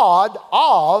God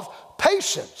of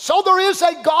patience. So there is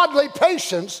a godly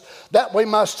patience that we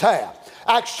must have.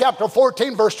 Acts chapter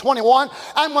 14, verse 21,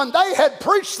 and when they had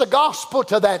preached the gospel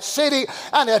to that city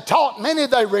and had taught many,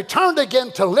 they returned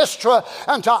again to Lystra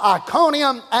and to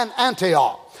Iconium and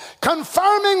Antioch,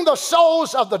 confirming the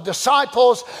souls of the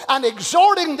disciples and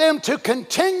exhorting them to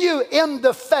continue in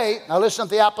the faith. Now listen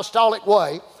to the apostolic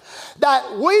way,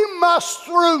 that we must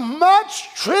through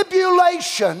much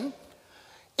tribulation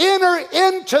enter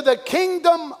into the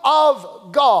kingdom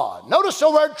of God. Notice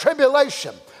the word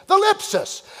tribulation. The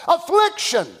ellipsis,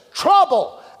 affliction,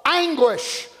 trouble,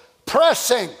 anguish,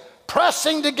 pressing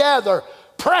together,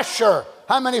 pressure.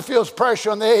 How many feels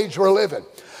pressure in the age we're living?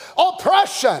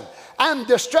 Oppression and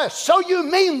distress. So you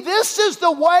mean this is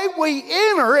the way we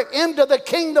enter into the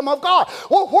kingdom of God?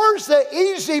 Well, where's the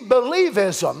easy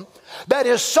believism that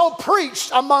is so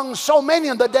preached among so many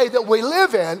in the day that we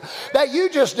live in, that you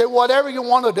just do whatever you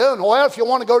want to do? And well, if you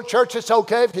want to go to church, it's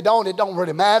okay. If you don't, it don't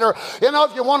really matter.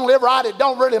 If you want to live right, it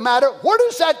don't really matter. Where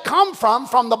does that come from?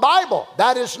 From the Bible.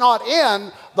 That is not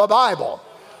in the Bible.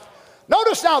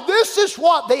 Notice now, this is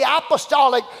what the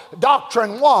apostolic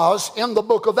doctrine was in the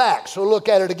book of Acts. We'll look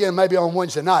at it again maybe on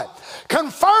Wednesday night.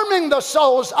 Confirming the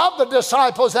souls of the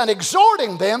disciples and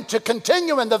exhorting them to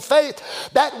continue in the faith,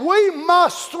 that we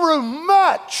must through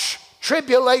much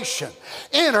tribulation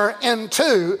enter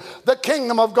into the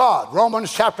kingdom of God.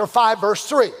 Romans chapter 5, verse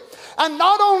 3. And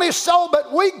not only so,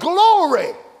 but we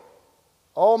glory.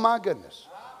 Oh my goodness.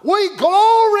 We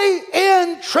glory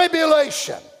in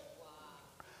tribulation.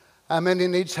 How many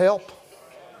needs help?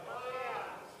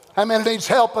 How many needs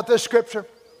help with this scripture?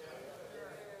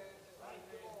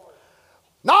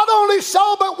 Not only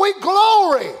so, but we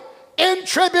glory in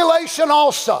tribulation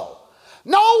also,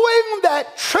 knowing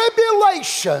that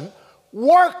tribulation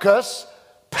worketh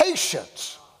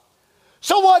patience.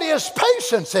 So what is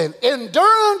patience then?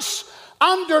 Endurance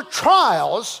under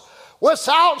trials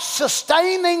without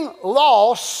sustaining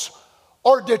loss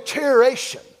or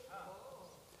deterioration.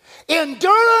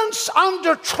 Endurance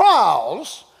under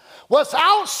trials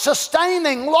without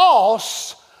sustaining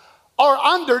loss or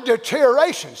under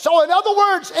deterioration. So in other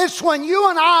words, it's when you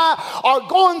and I are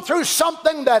going through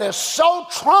something that is so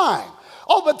trying.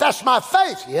 Oh, but that's my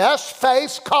faith. Yes,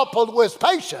 faith coupled with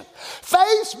patience.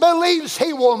 Faith believes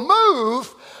he will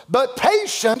move, but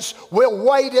patience will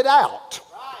wait it out.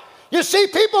 You see,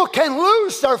 people can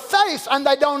lose their faith and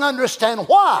they don't understand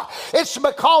why. It's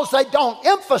because they don't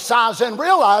emphasize and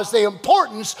realize the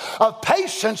importance of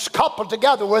patience coupled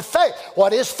together with faith.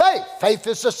 What is faith? Faith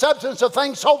is the substance of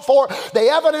things hoped for, the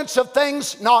evidence of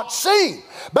things not seen.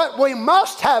 But we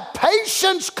must have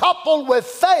patience coupled with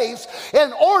faith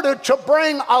in order to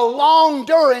bring a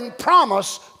long-enduring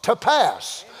promise to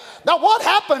pass. Now what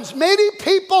happens? Many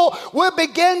people will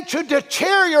begin to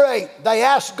deteriorate. They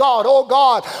ask God, oh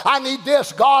God, I need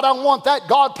this. God, I want that.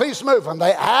 God, please move. And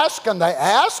they ask and they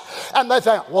ask and they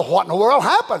think, well, what in the world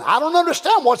happened? I don't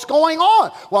understand what's going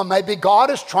on. Well, maybe God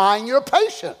is trying your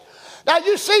patience. Now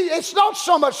you see, it's not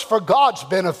so much for God's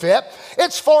benefit,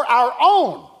 it's for our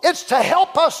own. It's to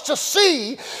help us to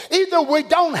see either we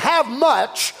don't have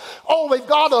much or we've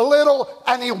got a little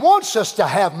and He wants us to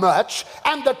have much.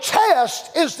 And the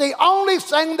test is the only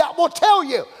thing that will tell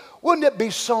you. Wouldn't it be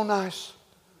so nice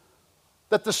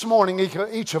that this morning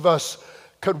each of us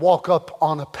could walk up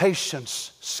on a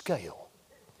patience scale?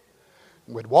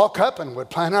 We'd walk up and we'd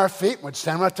plant our feet and we'd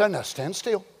stand right there. Now stand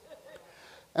still.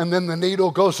 And then the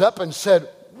needle goes up and said,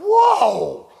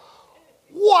 whoa.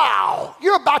 Wow,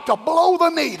 you're about to blow the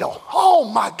needle. Oh,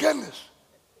 my goodness.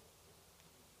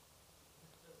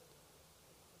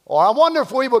 Or I wonder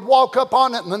if we would walk up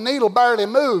on it and the needle barely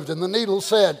moved and the needle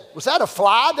said, was that a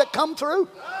fly that come through?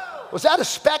 Was that a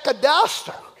speck of dust?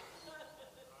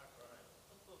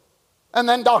 And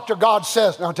then Dr. God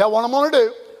says, now tell what I'm going to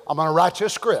do. I'm going to write you a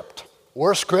script.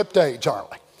 We're a script age,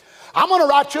 aren't we? I'm going to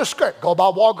write you a script. Go by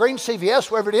Walgreens,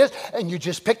 CVS, wherever it is, and you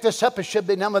just pick this up. It should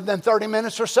be done within 30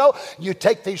 minutes or so. You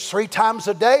take these 3 times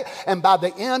a day, and by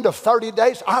the end of 30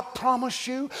 days, I promise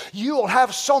you, you will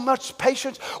have so much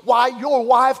patience. Why, your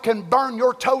wife can burn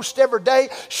your toast every day.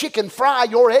 She can fry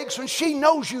your eggs when she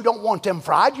knows you don't want them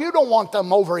fried. You don't want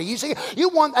them over easy. You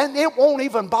want, and it won't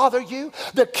even bother you.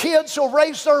 The kids will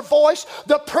raise their voice.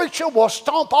 The preacher will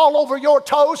stomp all over your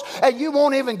toes, and you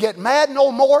won't even get mad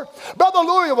no more. Brother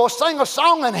Louis will sing a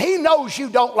song and he knows you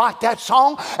don't like that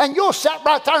song, and you'll sit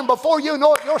right there and before you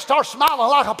know it, you'll start smiling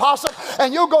like a possum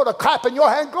and you'll go to clapping your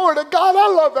hand. Glory to God,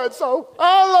 I love that song.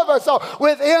 I love that song.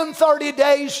 Within 30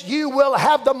 days, you will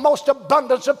have the most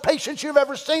abundance of patience you've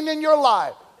ever seen in your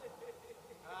life.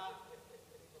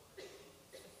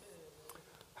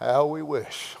 How we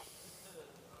wish.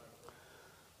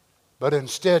 But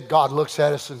instead, God looks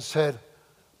at us and said,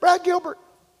 Brad Gilbert,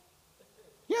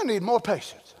 you need more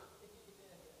patience.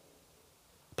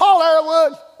 Paul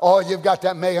Arrowwood, oh, you've got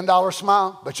that $1 million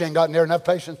smile, but you ain't got near enough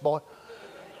patience, boy.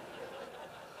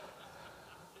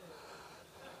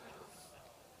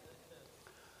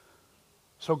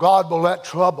 So God will let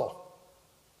trouble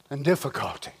and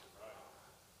difficulty.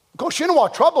 Of course, you know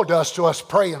what trouble does to us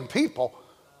praying people?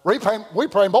 We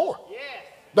pray more.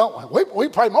 Don't we? We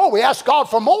pray more. We ask God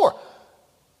for more.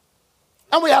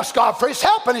 And we ask God for His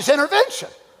help and His intervention.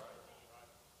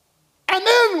 And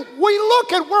then we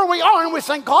look at where we are and we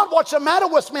think, God, what's the matter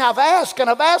with me? I've asked and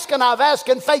I've asked and I've asked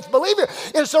in faith, believing.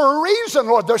 Is there a reason,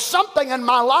 Lord? There's something in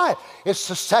my life. It's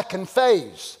the second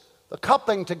phase, the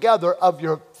coupling together of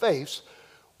your faith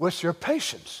with your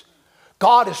patience.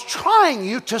 God is trying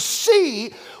you to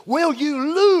see, will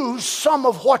you lose some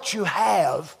of what you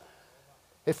have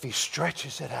if He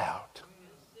stretches it out?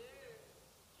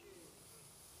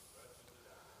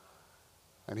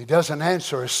 And He doesn't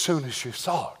answer as soon as you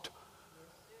thought.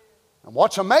 And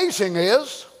what's amazing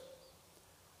is,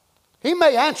 He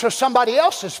may answer somebody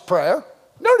else's prayer,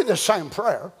 nearly the same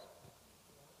prayer,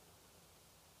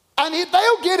 and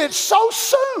they'll get it so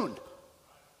soon,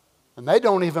 and they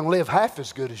don't even live half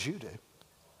as good as you do.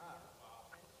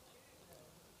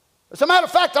 As a matter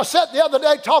of fact, I sat the other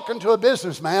day talking to a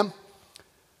businessman.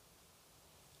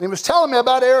 He was telling me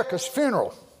about Erica's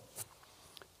funeral.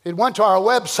 He went to our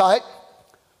website,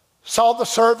 saw the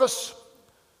service,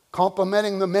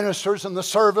 complimenting the ministers and the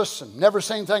service, and never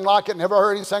seen anything like it, never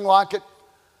heard anything like it.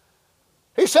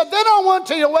 He said, then I went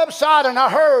to your website and I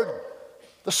heard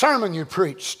the sermon you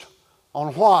preached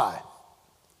on why.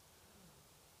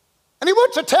 And he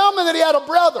went to tell me that he had a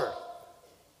brother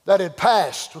that had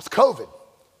passed with COVID.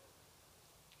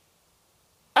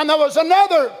 And there was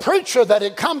another preacher that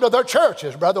had come to their church.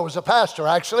 His brother was a pastor,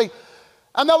 actually.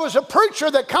 And there was a preacher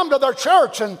that come to their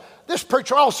church, and this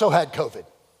preacher also had COVID.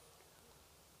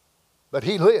 But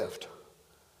he lived.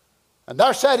 And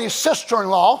there sat his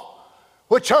sister-in-law,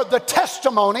 which heard the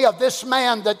testimony of this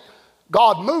man that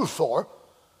God moved for.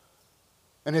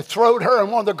 And it throwed her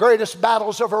in one of the greatest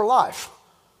battles of her life.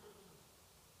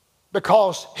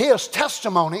 Because his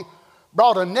testimony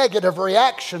brought a negative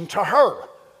reaction to her.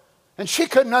 And she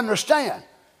couldn't understand.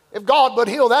 If God would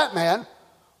heal that man,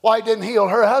 why didn't He heal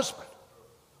her husband?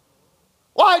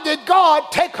 Why did God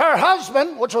take her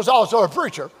husband, which was also a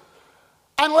preacher,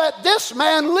 and let this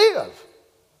man live?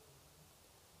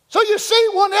 So you see,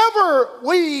 whenever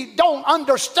we don't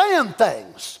understand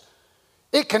things,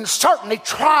 it can certainly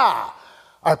try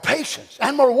our patience.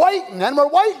 And we're waiting and we're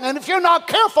waiting. And if you're not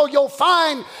careful, you'll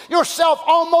find yourself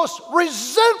almost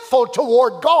resentful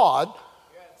toward God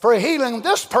for healing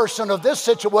this person of this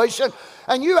situation,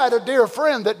 and you had a dear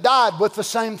friend that died with the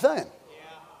same thing.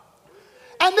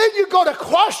 And then you go to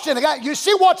question again. You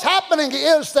see what's happening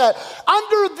is that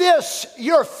under this,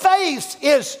 your faith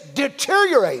is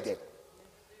deteriorating.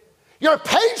 Your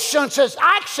patience is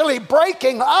actually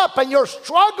breaking up, and you're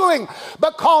struggling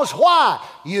because why?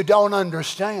 You don't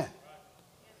understand.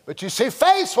 But you see,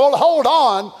 faith will hold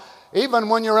on even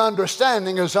when your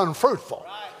understanding is unfruitful.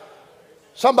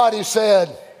 Somebody said,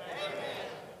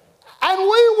 and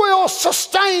we will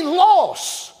sustain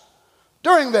loss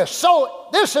during this. So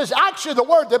this is actually the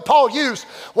word that Paul used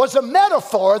was a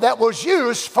metaphor that was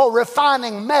used for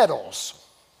refining metals.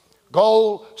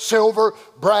 Gold, silver,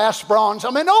 brass, bronze. I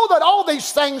mean, know that all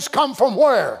these things come from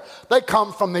where? They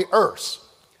come from the earth.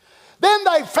 Then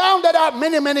they found it out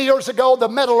many, many years ago, the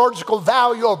metallurgical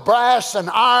value of brass and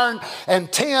iron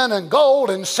and tin and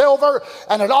gold and silver,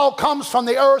 and it all comes from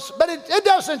the earth. But it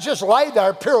doesn't just lay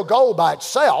there pure gold by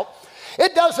itself.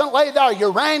 It doesn't lay there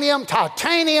uranium,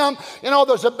 titanium. You know,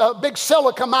 there's a big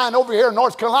silica mine over here in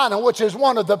North Carolina, which is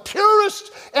one of the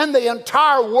purest in the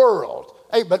entire world.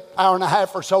 But hour and a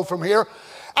half or so from here.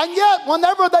 And yet,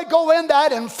 whenever they go in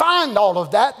that and find all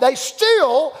of that, they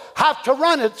still have to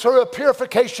run it through a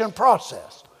purification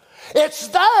process. It's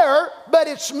there, but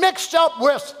it's mixed up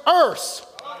with earth.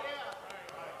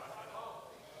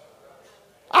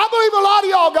 I believe a lot of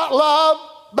y'all got love,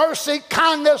 mercy,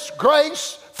 kindness,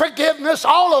 grace, forgiveness,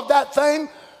 all of that thing,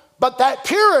 but that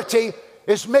purity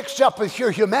is mixed up with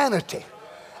your humanity.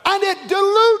 And it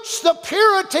dilutes the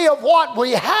purity of what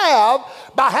we have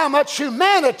by how much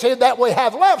humanity that we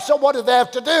have left. So what do they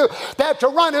have to do? They have to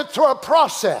run it through a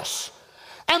process.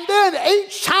 And then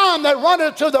each time they run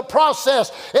it through the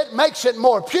process, it makes it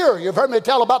more pure. You've heard me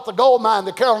tell about the gold mine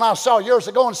that Carol and I saw years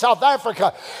ago in South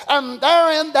Africa. And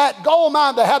there in that gold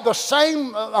mine, they had the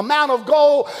same amount of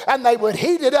gold, and they would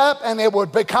heat it up, and it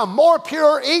would become more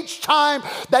pure each time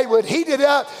they would heat it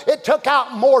up. It took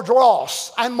out more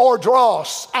dross and more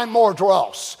dross and more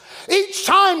dross. Each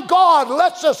time God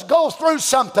lets us go through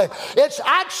something, it's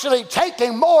actually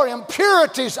taking more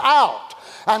impurities out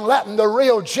and letting the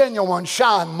real genuine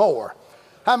shine more.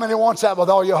 How many wants that with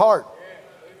all your heart?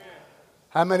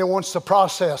 How many wants the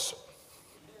process?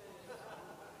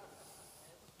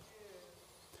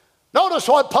 Notice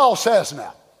what Paul says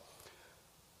now.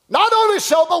 Not only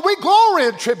so, but we glory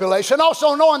in tribulation,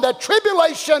 also knowing that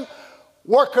tribulation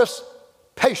worketh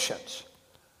patience.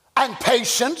 And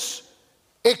patience,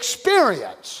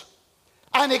 experience.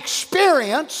 And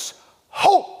experience,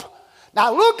 hope.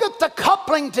 Now look at the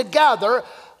coupling together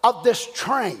of this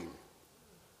train.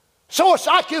 So it's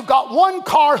like you've got one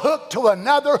car hooked to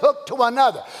another, hooked to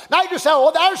another. Now you can say,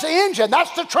 well, there's the engine,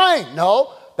 that's the train.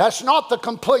 No, that's not the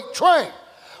complete train.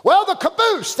 Well, the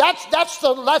caboose, that's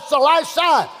the life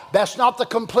sign. That's not the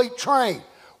complete train.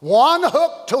 One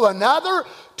hooked to another,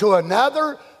 to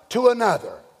another, to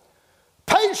another.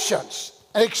 Patience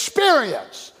and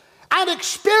experience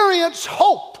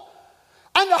hope.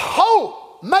 And hope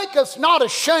maketh not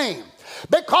ashamed,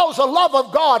 because the love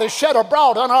of God is shed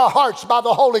abroad in our hearts by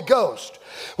the Holy Ghost,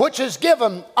 which is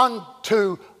given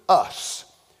unto us.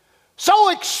 So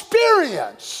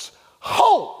experience,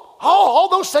 hope, all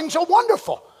those things are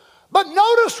wonderful. But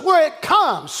notice where it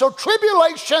comes. So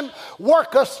tribulation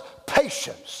worketh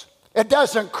patience. It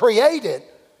doesn't create it.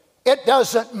 It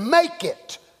doesn't make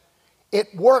it.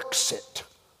 It works it.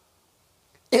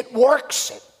 It works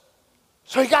it.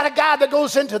 So you got a guy that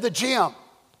goes into the gym.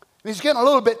 And he's getting a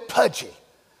little bit pudgy.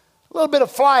 A little bit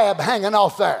of flab hanging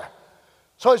off there.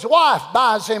 So his wife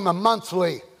buys him a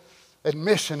monthly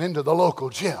admission into the local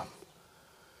gym.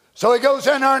 So he goes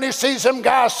in there and he sees some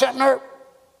guy sitting there.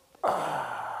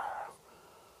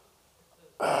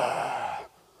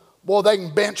 Boy, they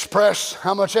can bench press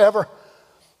how much ever.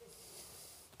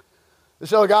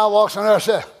 This other guy walks in there and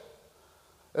says,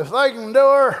 if they can do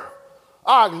her,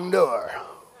 I can do her.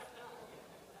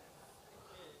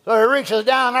 So he reaches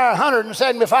down there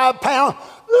 175 pounds.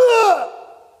 Ugh!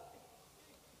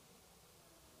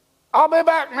 I'll be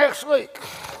back next week.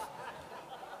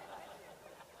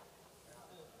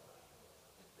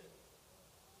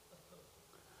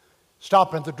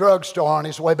 Stopping at the drugstore on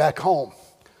his way back home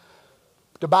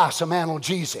to buy some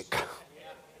analgesic.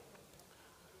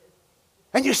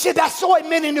 And you see, that's the way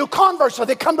many new converts, when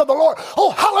they come to the Lord,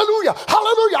 oh, hallelujah,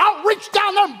 hallelujah, I'll reach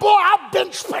down there and boy, I'll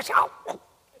bench press out.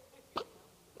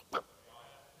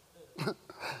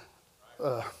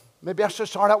 Maybe I should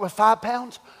start out with 5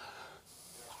 pounds.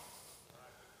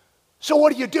 So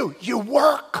what do? You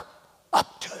work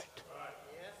up to it.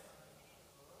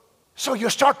 So you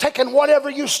start taking whatever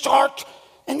you start,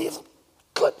 and you,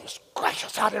 goodness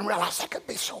gracious, I didn't realize that could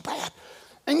be so bad.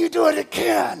 And you do it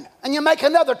again. And you make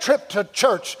another trip to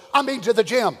church. To the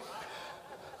gym.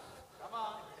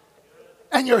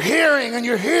 And you're hearing and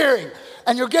you're hearing.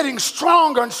 And you're getting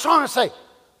stronger and stronger. And say,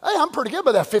 hey, I'm pretty good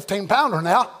with that 15-pounder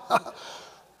now.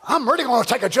 I'm really going to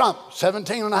take a jump.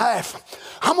 17 and a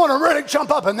half. I'm going to really jump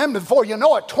up. And then before you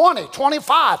know it, 20,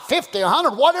 25, 50,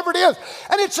 100, whatever it is.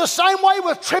 And it's the same way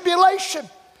with tribulation.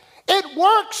 It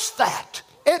works that.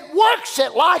 It works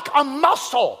it like a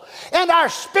muscle in our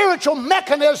spiritual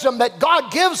mechanism that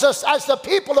God gives us as the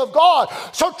people of God.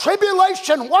 So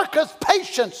tribulation worketh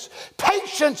patience.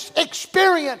 Patience,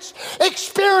 experience.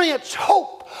 Experience,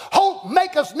 hope. Hope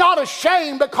maketh not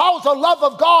ashamed, because the love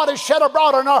of God is shed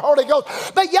abroad in our Holy Ghost.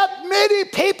 But yet many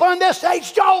people in this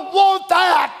age don't want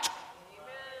that.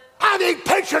 I need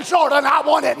patience, Lord, and I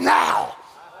want it now.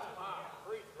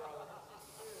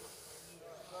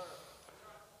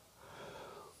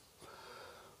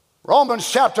 Romans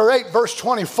chapter 8, verse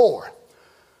 24.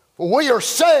 For we are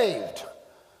saved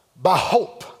by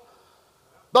hope.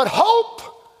 But hope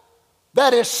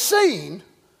that is seen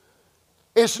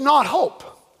is not hope.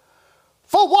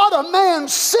 For what a man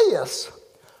seeth,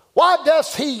 why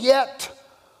does he yet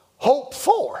hope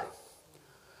for?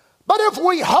 But if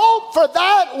we hope for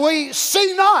that we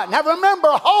see not. Now remember,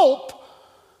 hope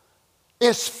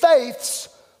is faith's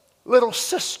little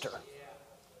sister.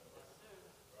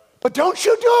 But don't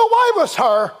you do away with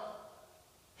her.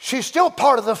 She's still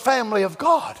part of the family of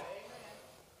God.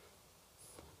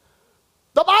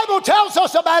 The Bible tells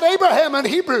us about Abraham in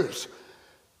Hebrews.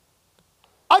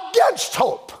 Against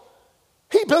hope,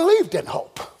 he believed in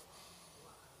hope.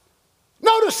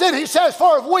 Notice it, he says,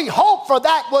 for if we hope for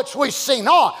that which we see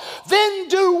not, then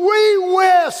do we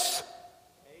with...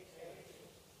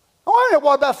 Oh,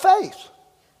 what about faith?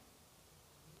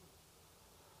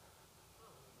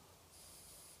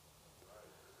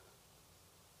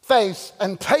 Faith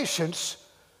and patience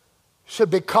should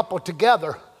be coupled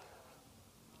together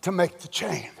to make the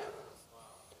chain.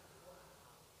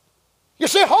 You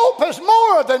see, hope is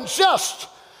more than just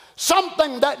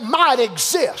something that might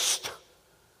exist.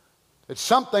 It's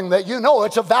something that you know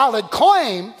it's a valid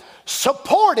claim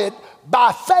supported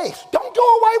by faith. Don't do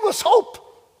away with hope.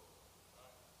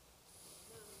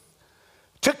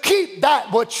 To keep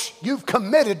that which you've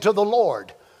committed to the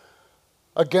Lord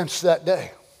against that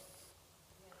day.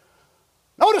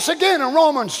 Notice again in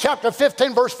Romans chapter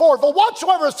 15, verse 4, for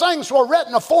whatsoever things were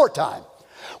written aforetime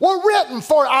were written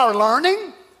for our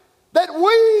learning, that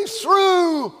we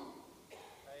through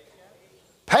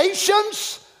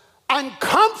patience and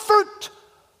comfort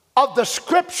of the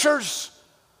Scriptures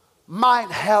might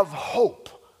have hope.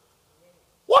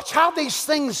 Watch how these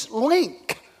things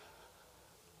link.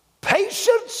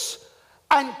 Patience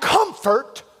and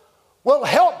comfort will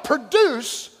help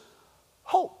produce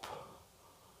hope.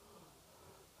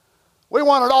 We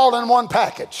want it all in one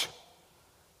package.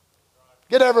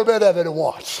 Get every bit of it at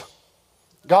once.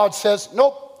 God says,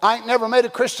 nope, I ain't never made a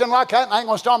Christian like that, and I ain't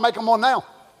going to start making one now.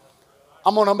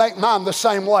 I'm going to make mine the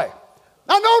same way.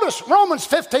 Now notice Romans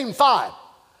 15:5.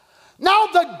 Now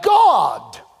the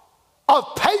God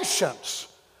of patience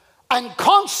and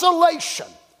consolation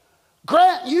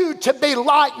grant you to be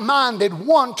like-minded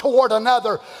one toward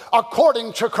another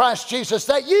according to Christ Jesus,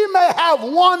 that ye may have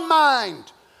one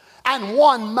mind and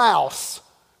one mouth,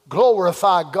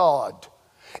 glorify God,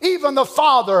 even the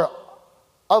Father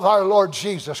of our Lord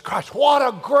Jesus Christ. What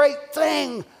a great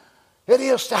thing it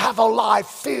is to have a life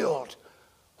filled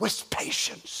with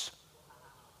patience.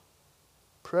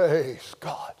 Praise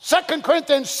God. 2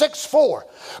 Corinthians 6:4.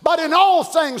 But in all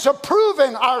things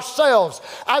approving ourselves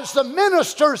as the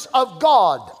ministers of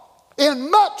God,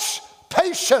 in much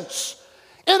patience,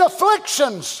 in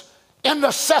afflictions, in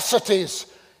necessities,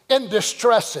 in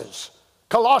distresses.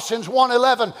 Colossians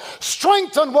 1:11,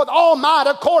 strengthened with all might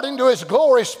according to his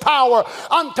glorious power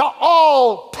unto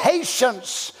all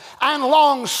patience and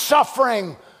long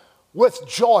suffering with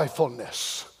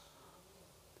joyfulness.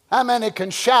 How many can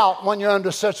shout when you're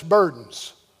under such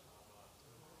burdens?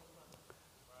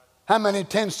 How many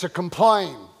tends to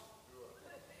complain?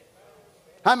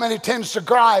 How many tends to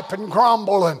gripe and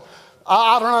grumble and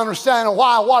I don't understand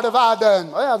why, what have I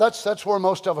done? Well, that's where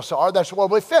most of us are. That's where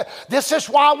we fit. This is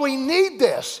why we need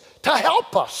this, to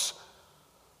help us.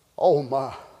 Oh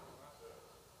my.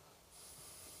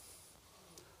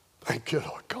 Thank you,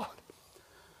 Lord God.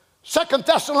 2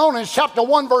 Thessalonians chapter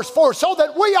 1 verse 4, so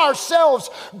that we ourselves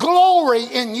glory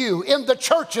in you, in the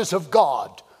churches of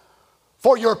God,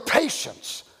 for your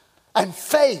patience and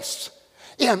faith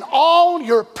in all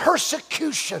your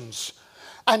persecutions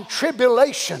and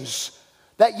tribulations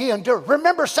that ye endure.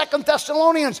 Remember, 2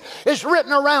 Thessalonians is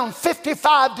written around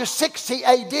 55 to 60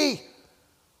 AD.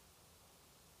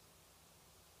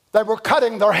 They were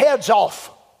cutting their heads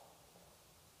off.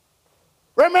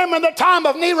 Remember the time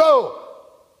of Nero?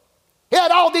 He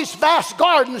had all these vast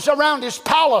gardens around his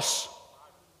palace.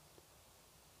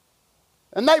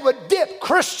 And they would dip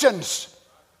Christians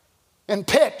in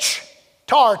pitch,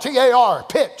 tar, T-A-R,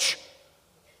 pitch.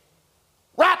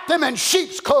 Wrap them in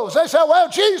sheep's clothes. They said, well,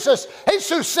 Jesus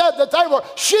said that they were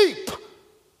sheep.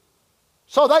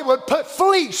 So they would put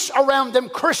fleece around them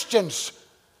Christians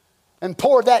and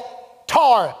pour that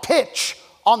tar, pitch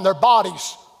on their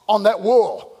bodies, on that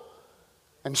wool,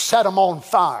 and set them on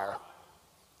fire.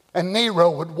 And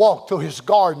Nero would walk through his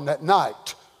garden at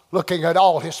night, looking at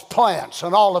all his plants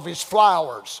and all of his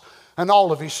flowers and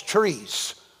all of his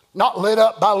trees, not lit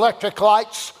up by electric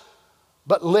lights,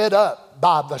 but lit up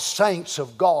by the saints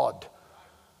of God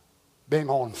being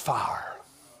on fire.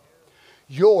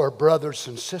 Your brothers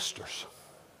and sisters.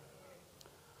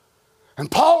 And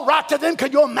Paul wrote to them,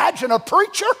 could you imagine a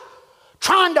preacher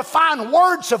trying to find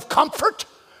words of comfort,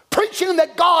 preaching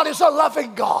that God is a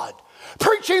loving God,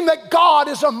 preaching that God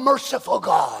is a merciful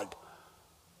God?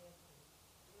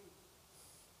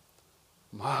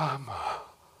 My.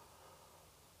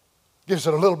 Gives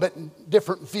it a little bit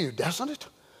different view, doesn't it?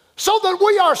 So that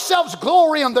we ourselves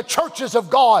glory in the churches of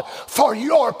God for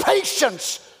your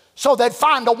patience. So they'd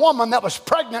find a woman that was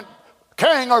pregnant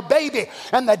carrying her baby,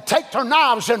 and they'd take their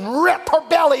knives and rip her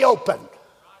belly open,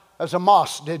 as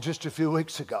Amos did just a few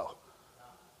weeks ago,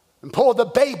 and pull the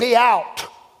baby out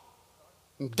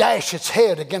and dash its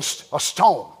head against a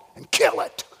stone and kill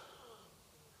it.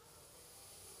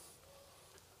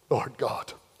 Lord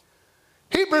God.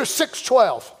 Hebrews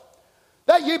 6:12.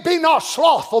 That ye be not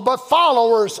slothful, but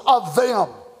followers of them.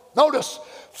 Notice,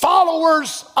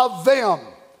 followers of them,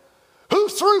 who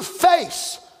through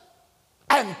faith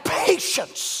and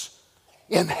patience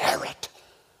inherit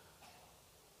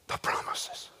the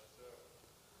promises.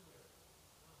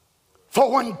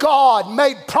 For when God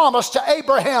made promise to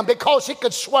Abraham, because he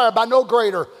could swear by no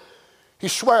greater, he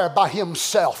swore by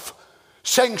himself,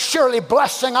 saying, surely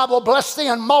blessing I will bless thee,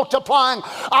 and multiplying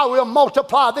I will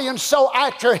multiply thee. And so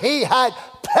after he had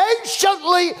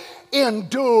patiently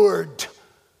endured,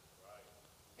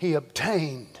 he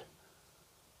obtained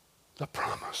the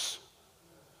promise.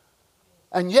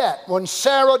 And yet, when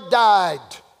Sarah died,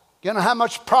 you know how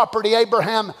much property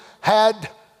Abraham had?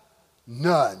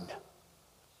 None.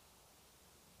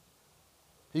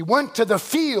 He went to the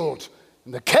field,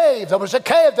 in the cave. There was a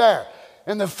cave there.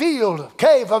 In the field,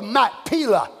 cave of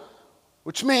Machpelah,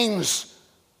 which means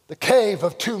the cave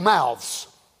of two mouths.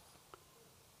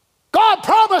 God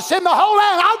promised him the whole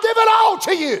land, I'll give it all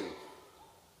to you.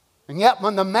 And yet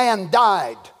when the man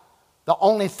died, the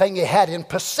only thing he had in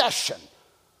possession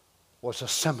was a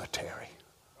cemetery.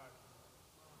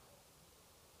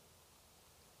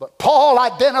 But Paul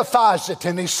identifies it,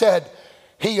 and he said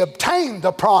he obtained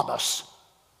the promise.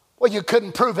 Well, you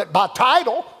couldn't prove it by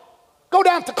title. Go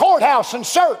down to the courthouse and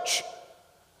search.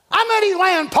 How many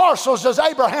land parcels does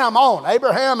Abraham own?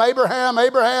 Abraham.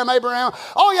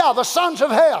 Oh yeah, the sons of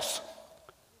Heth.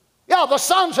 Yeah, the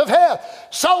sons of Heth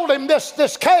sold him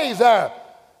this cave there,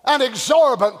 an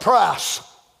exorbitant price.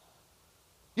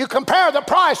 You compare the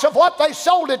price of what they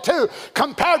sold it to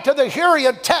compared to the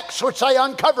Hurrian text which they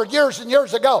uncovered years and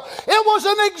years ago. It was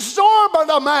an exorbitant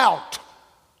amount.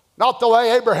 Not the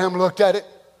way Abraham looked at it.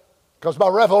 Because by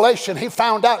revelation, he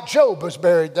found out Job was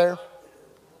buried there.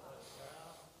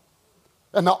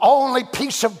 And the only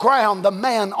piece of ground the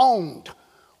man owned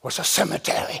was a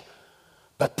cemetery.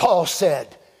 But Paul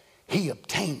said he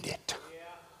obtained it.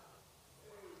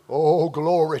 Oh,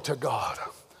 glory to God.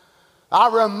 I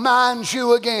remind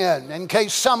you again, in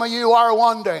case some of you are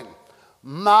wondering,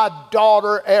 my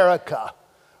daughter Erica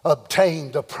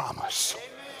obtained the promise.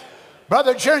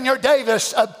 Brother Junior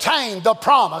Davis obtained the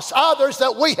promise. Others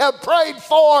that we have prayed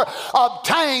for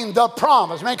obtained the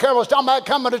promise. Me and Carol was talking about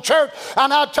coming to church,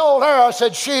 and I told her, I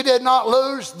said, she did not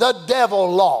lose, the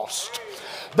devil lost.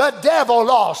 The devil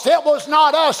lost. It was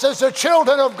not us as the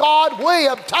children of God. We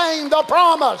obtained the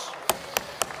promise.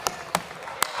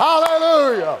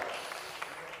 Hallelujah.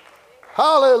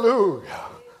 Hallelujah.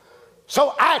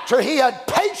 So after he had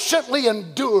patiently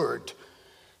endured,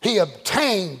 he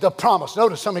obtained the promise.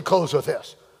 Notice, let me close with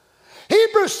this.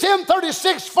 Hebrews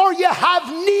 10:36, for you have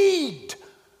need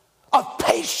of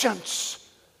patience,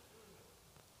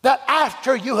 that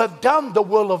after you have done the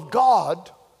will of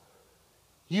God,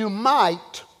 you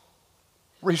might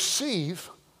receive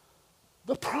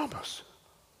the promise.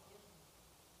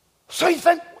 So you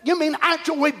think, you mean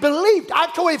after we believed,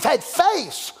 after we've had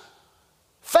faith?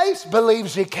 Faith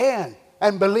believes he can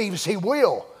and believes he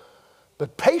will.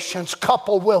 But patience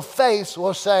coupled with faith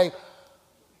will say,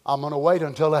 I'm going to wait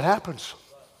until it happens.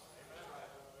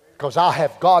 because I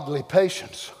have godly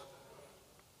patience.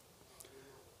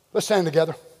 Let's stand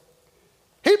together.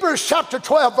 Hebrews chapter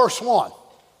 12, verse 1.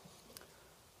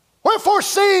 Wherefore,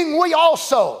 seeing we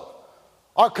also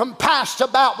are compassed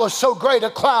about with so great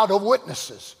a cloud of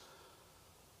witnesses,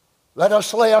 let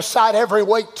us lay aside every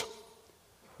weight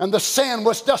and the sin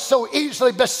which doth so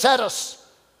easily beset us,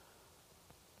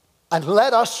 and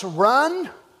let us run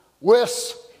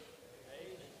with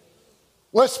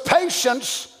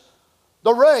patience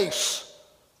the race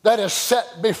that is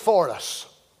set before us.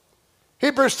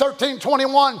 Hebrews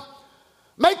 13:21.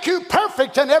 Make you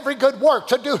perfect in every good work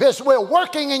to do his will,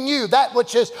 working in you that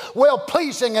which is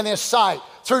well-pleasing in his sight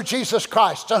through Jesus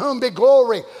Christ, to whom be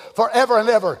glory forever and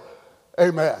ever.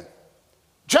 Amen.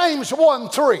 James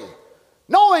 1:3.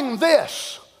 Knowing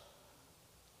this,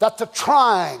 that the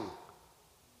trying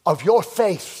of your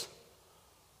faith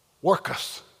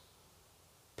worketh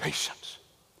patience.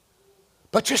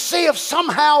 But you see, if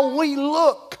somehow we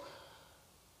look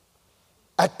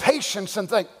at patience and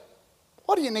think,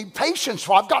 what do you need patience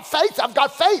for? I've got faith, I've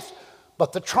got faith.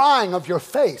 But the trying of your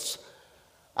faith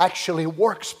actually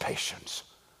works patience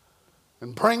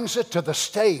and brings it to the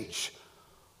stage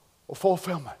of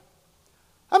fulfillment.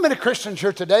 How many Christians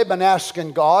here today have been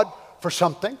asking God for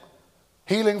something?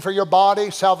 Healing for your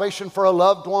body, salvation for a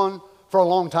loved one for a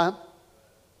long time?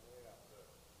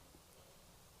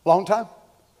 Long time?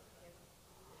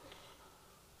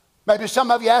 Maybe some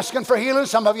of you asking for healing,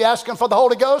 some of you asking for the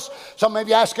Holy Ghost, some of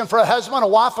you asking for a husband, a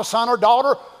wife, a son, or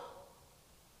daughter.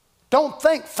 Don't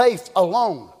think faith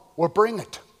alone will bring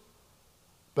it,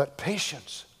 but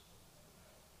patience.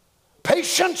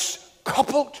 Patience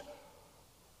coupled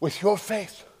with your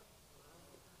faith.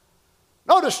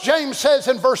 Notice James says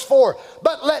in verse 4,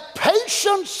 but let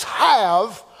patience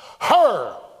have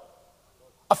her.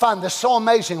 I find this so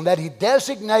amazing that he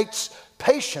designates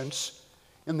patience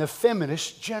in the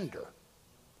feminist gender.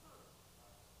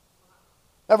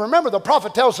 Now remember, the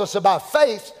prophet tells us about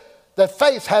faith, that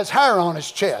faith has hair on his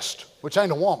chest, which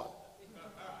ain't a woman.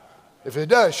 If it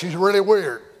does, she's really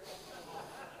weird.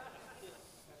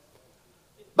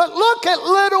 But look at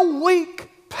little weak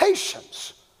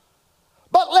patience.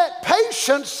 But let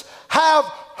patience have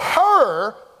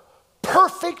her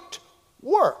perfect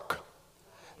work,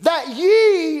 that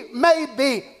ye may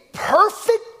be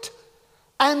perfect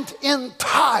and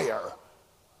entire,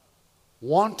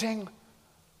 wanting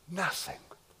nothing.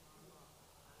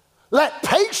 Let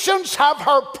patience have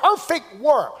her perfect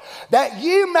work, that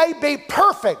ye may be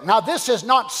perfect. Now this is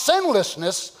not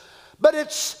sinlessness, but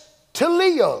it's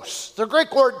teleos, the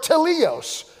Greek word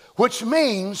teleos, which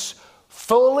means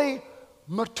fully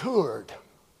matured,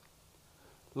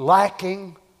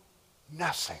 lacking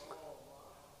nothing.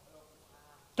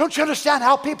 Don't you understand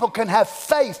how people can have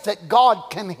faith that God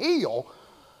can heal,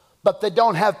 but they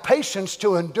don't have patience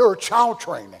to endure child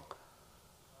training?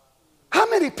 How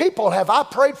many people have I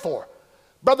prayed for?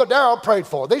 Brother Darrell prayed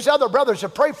for. These other brothers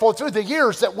have prayed for through the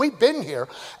years that we've been here,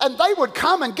 and they would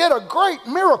come and get a great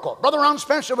miracle. Brother Ron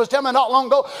Spencer was telling me not long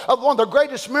ago of one of the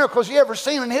greatest miracles he ever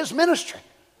seen in his ministry.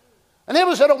 And it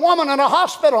was at a woman in a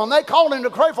hospital, and they called him to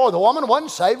pray for her. The woman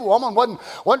wasn't saved. The woman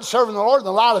wasn't serving the Lord in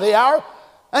the light of the hour.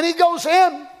 And he goes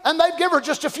in, and they give her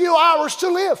just a few hours to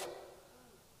live.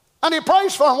 And he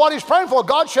prays for him. What he's praying for,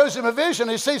 God shows him a vision.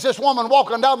 He sees this woman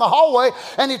walking down the hallway,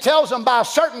 and he tells him by a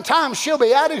certain time she'll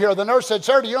be out of here. The nurse said,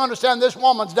 sir, do you understand this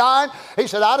woman's dying? He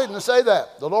said, I didn't say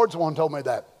that. The Lord's the one who told me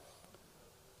that.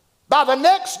 By the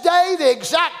next day, the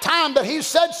exact time that he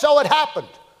said so, it happened.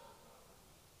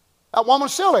 That woman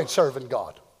still ain't serving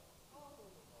God.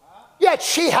 Yet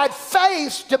she had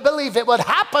faith to believe it would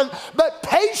happen, but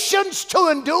patience to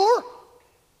endure.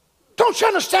 Don't you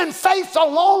understand? Faith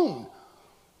alone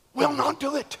will not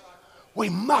do it. We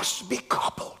must be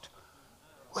coupled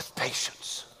with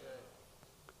patience.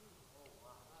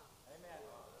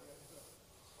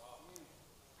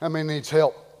 How many needs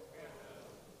help?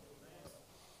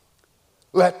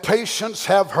 Let patience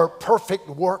have her perfect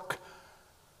work,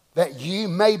 that ye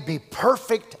may be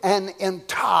perfect and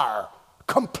entire,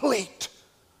 complete,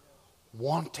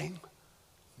 wanting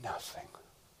nothing.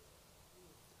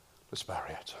 Let's bow our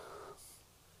heads.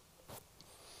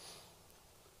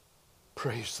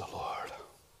 Praise the Lord.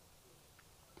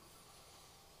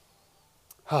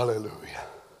 Hallelujah.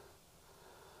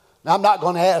 Now, I'm not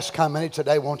going to ask how many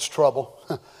today wants trouble,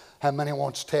 how many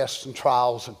wants tests and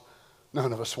trials, and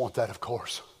none of us want that, of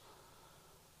course.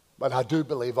 But I do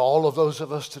believe all of those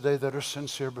of us today that are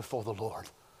sincere before the Lord,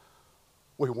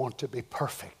 we want to be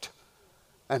perfect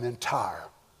and entire,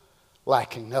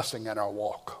 lacking nothing in our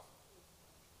walk.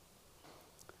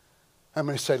 How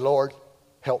many say, Lord,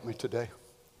 help me today?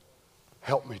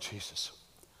 Help me, Jesus.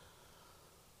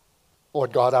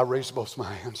 Lord God, I raise both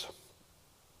my hands.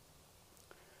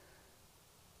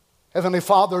 Heavenly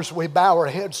Father, as we bow our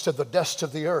heads to the dust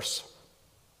of the earth,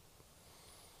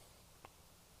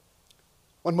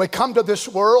 when we come to this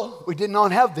world, we did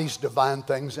not have these divine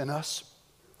things in us.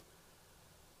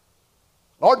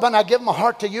 Lord, when I give my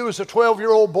heart to you as a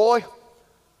 12-year-old boy,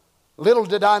 little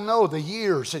did I know the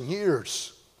years and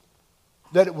years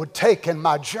that it would take in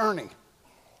my journey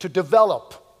to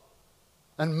develop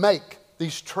and make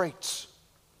these traits.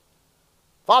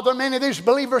 Father, many of these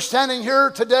believers standing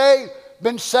here today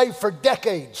been saved for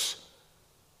decades,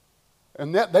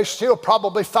 and yet they still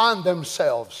probably find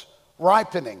themselves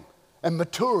ripening and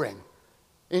maturing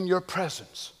in your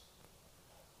presence.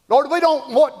 Lord, we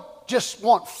don't just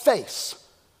want faith,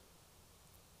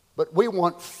 but we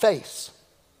want faith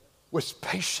with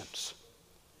patience.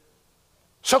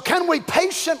 So can we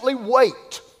patiently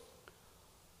wait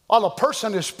while a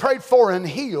person is prayed for and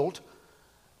healed,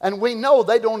 and we know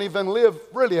they don't even live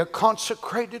really a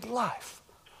consecrated life?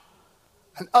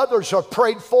 And others are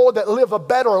prayed for that live a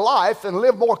better life and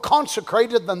live more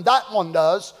consecrated than that one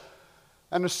does.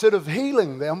 And instead of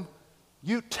healing them,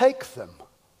 you take them.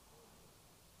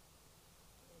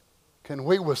 Can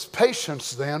we with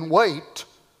patience then wait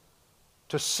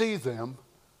to see them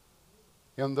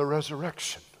in the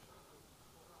resurrection?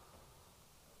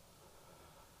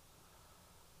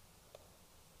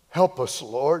 Help us,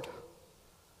 Lord.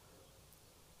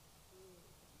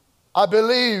 I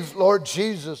believe, Lord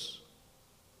Jesus,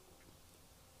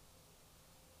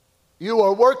 you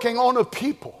are working on a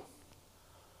people.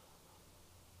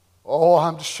 Oh,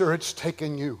 I'm sure it's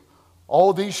taken you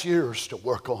all these years to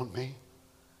work on me.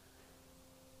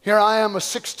 Here I am, a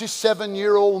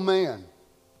 67-year-old man.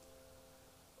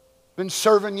 Been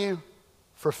serving you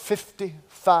for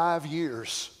 55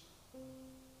 years.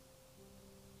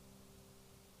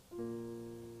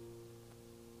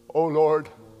 Oh, Lord,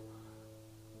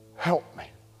 help me.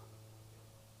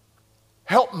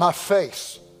 Help my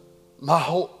faith, my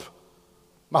hope,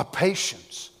 my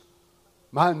patience,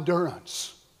 my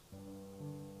endurance.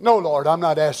 No, Lord, I'm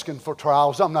not asking for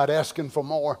trials. I'm not asking for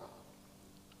more.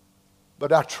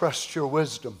 But I trust your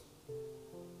wisdom,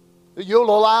 that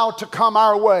you'll allow to come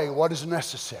our way what is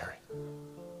necessary,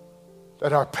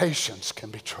 that our patience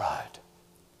can be tried.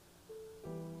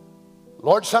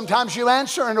 Lord, sometimes you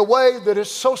answer in a way that is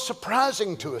so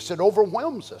surprising to us, it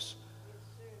overwhelms us.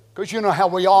 Because you know how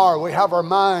we are. We have our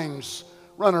minds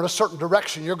run in a certain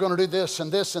direction. You're going to do this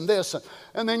and this and this.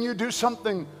 And then you do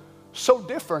something so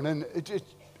different, and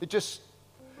it just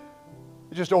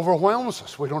overwhelms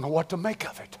us. We don't know what to make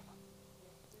of it.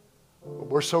 But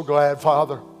we're so glad,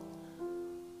 Father,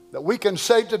 that we can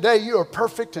say today you are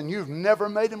perfect and you've never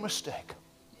made a mistake.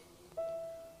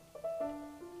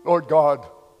 Lord God,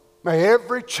 may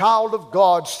every child of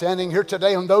God standing here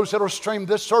today and those that will stream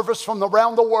this service from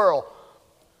around the world,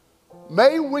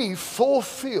 may we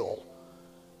fulfill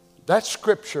that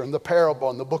scripture in the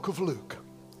parable in the book of Luke,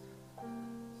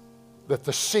 that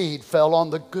the seed fell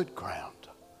on the good ground.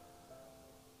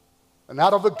 And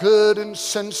out of a good and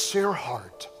sincere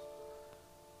heart,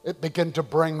 it began to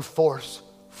bring forth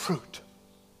fruit.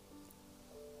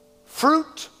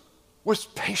 Fruit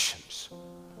with patience.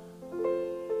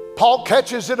 Paul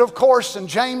catches it, of course, and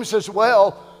James as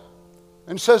well,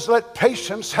 and says, let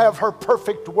patience have her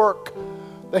perfect work,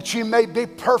 that ye may be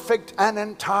perfect and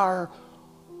entire,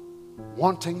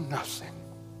 wanting nothing.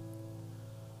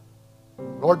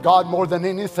 Lord God, more than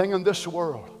anything in this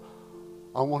world,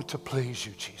 I want to please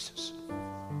you, Jesus.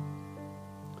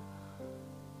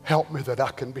 Help me that I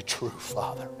can be true,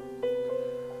 Father.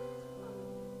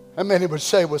 And many would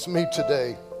say with me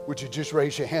today, would you just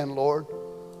raise your hand, Lord?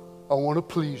 I want to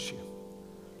please you.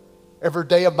 Every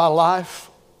day of my life,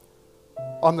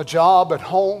 on the job, at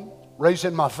home,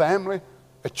 raising my family,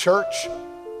 at church,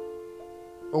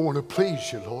 I want to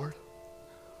please you, Lord.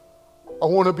 I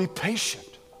want to be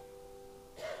patient.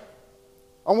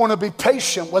 I want to be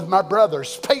patient with my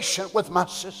brothers, patient with my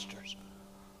sisters.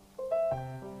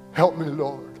 Help me,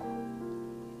 Lord.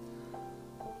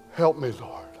 Help me,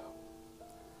 Lord.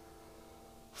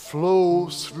 Flow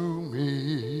through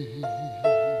me.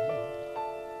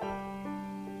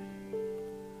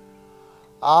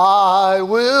 I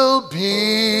will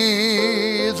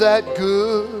be that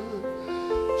good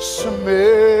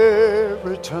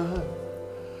Samaritan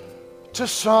to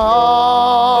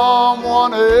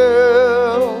someone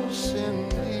else in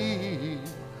need.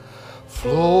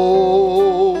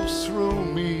 Flow through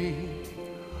me,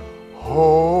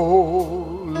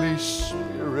 Holy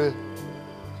Spirit.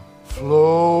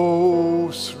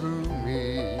 Flow through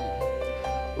me,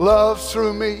 love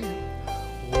through me,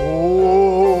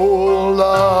 oh,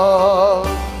 love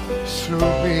through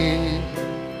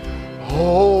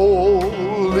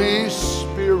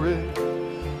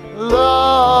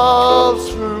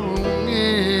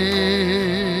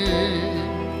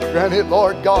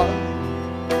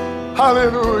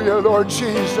Hallelujah, Lord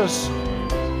Jesus.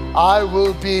 I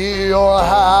will be your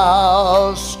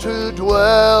house to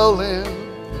dwell in.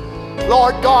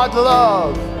 Lord God,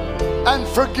 love and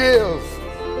forgive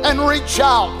and reach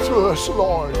out to us,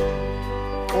 Lord.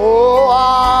 Oh,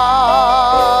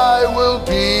 I will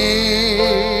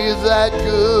be that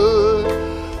good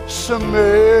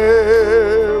Samaritan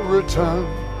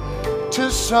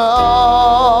to someone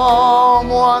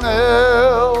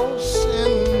else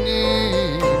in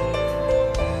need.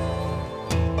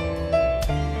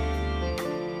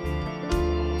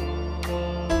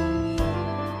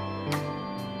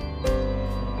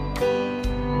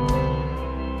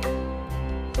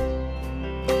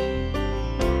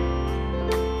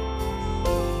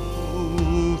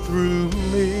 Through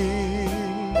me,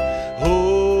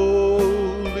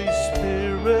 Holy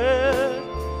Spirit,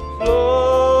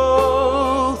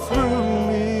 flow through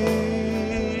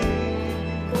me.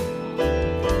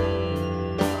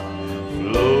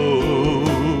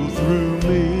 Flow through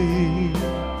me,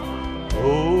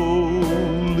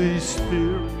 Holy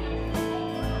Spirit,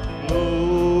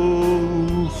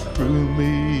 flow through me.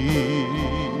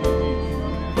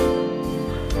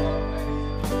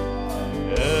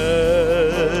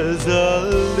 As I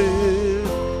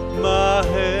lift my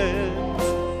hands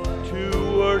to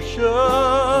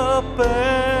worship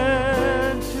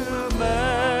and to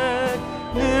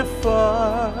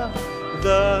magnify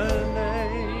thy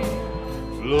name,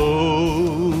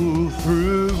 flow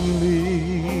through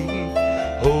me,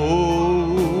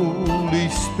 Holy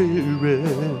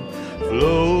Spirit,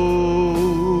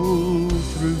 flow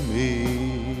through me.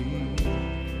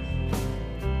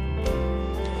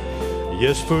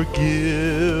 Yes,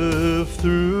 forgive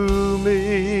through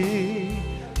me,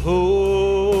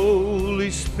 Holy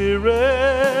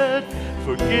Spirit,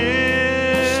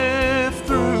 forgive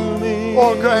through me.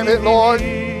 Oh, grant it, Lord.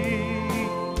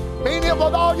 Mean it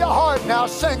with all your heart. Now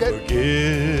sing it.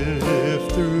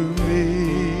 Forgive through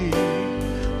me,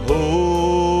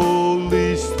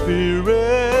 Holy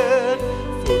Spirit,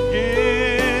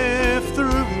 forgive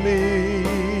through me.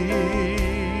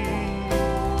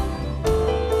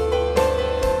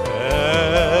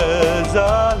 As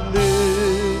I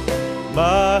lift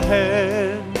my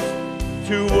hands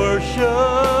to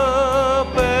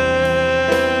worship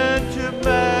and to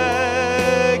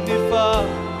magnify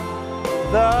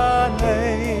thy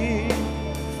name,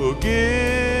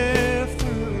 forgive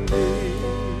through me,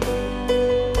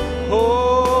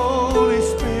 Holy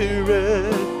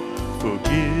Spirit,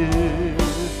 forgive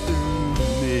through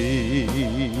me.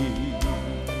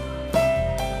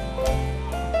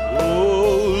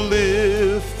 Oh,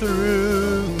 live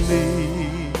through me,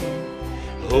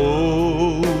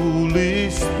 Holy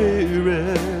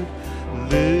Spirit,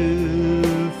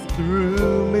 live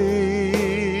through me.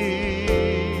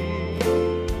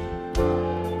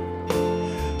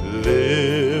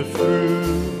 Live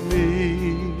through me,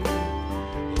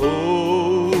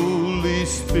 Holy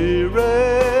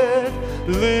Spirit,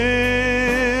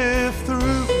 live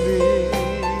through me.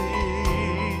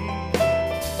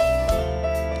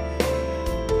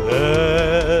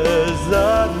 As I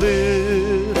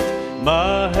lift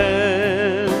my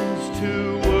hands to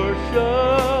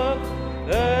worship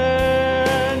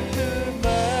and to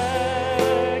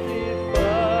magnify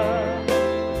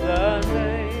thy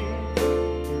name,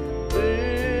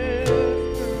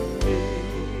 live through me,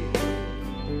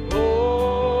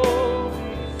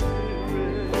 Holy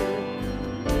Spirit,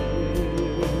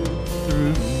 live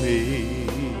through me.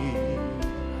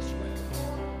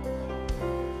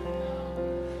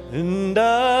 And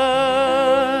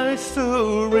I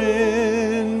surrender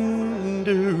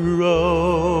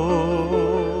all.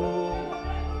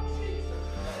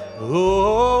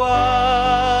 Oh,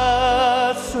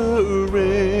 I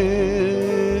surrender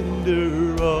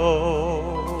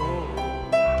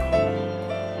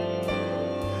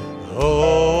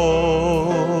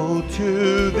all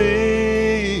to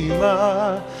thee,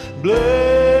 my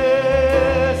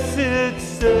blessed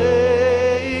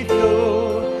Savior.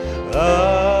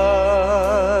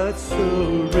 I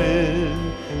surrender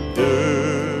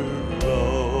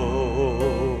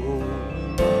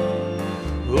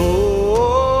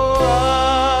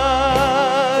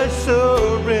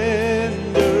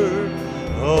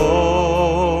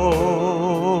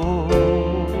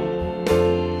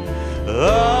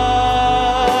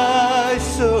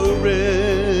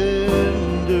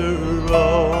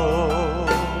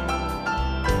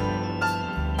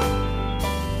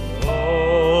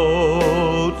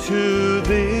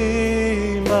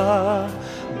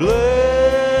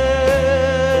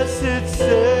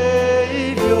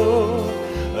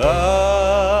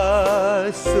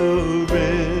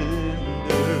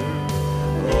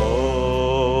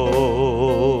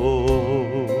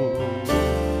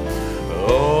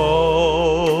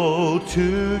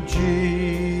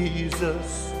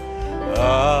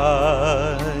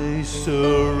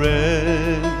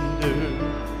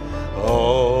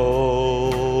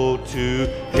to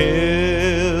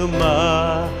Him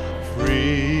I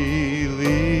freely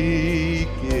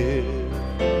give.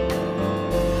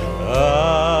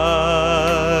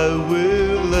 I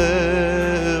will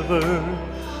ever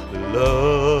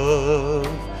love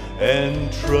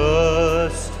and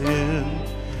trust Him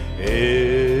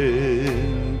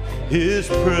in His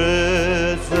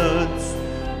presence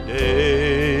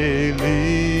daily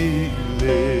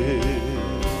live.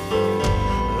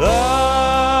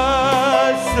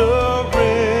 I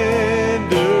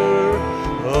surrender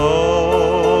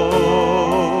all.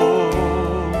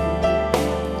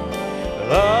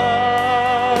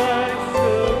 I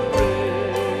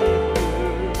surrender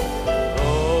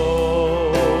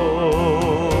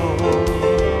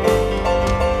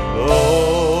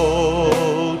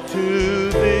all to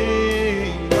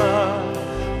Thee, my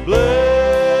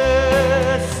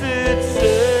blessed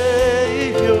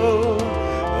Savior.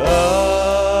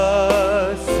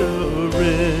 I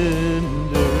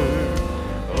surrender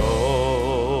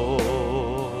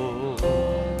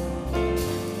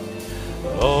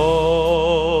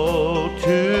all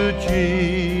to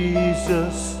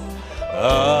Jesus.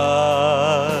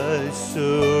 I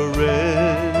surrender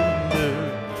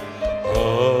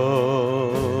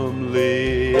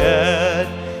humbly at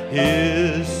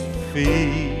His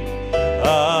feet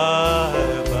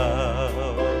I bow.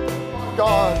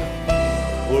 God,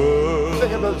 Worldly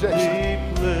sing it, Brother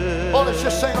Jason. pleasure Oh, let's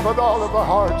just sing it with all of our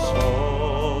hearts.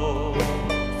 all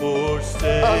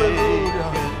forsaken.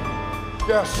 Hallelujah.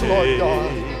 Yes, Lord God.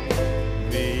 Take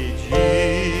me, Take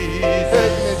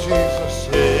Jesus. me, Jesus.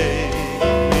 Take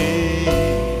me.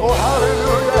 Oh,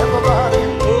 hallelujah, everybody.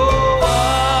 Oh, I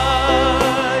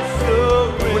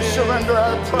We surrender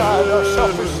our pride, our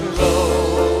selfishness,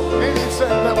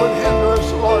 anything that would hinder us,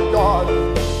 Lord God.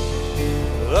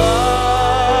 I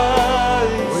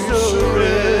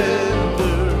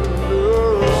surrender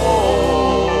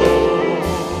all.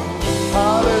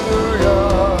 Hallelujah.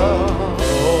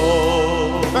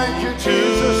 All Thank you, to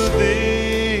Jesus.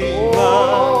 Thee, my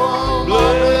Oh, my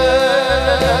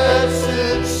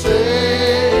blessed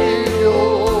Savior.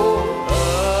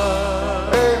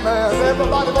 Amen.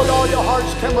 Everybody, with all your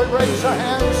hearts, can we raise our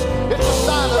hands? It's a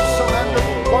sign of surrender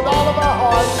with all of our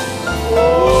hearts. Oh,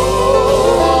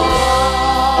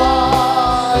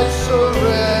 I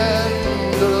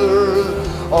surrender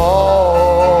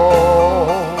all.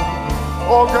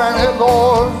 Oh, grant it,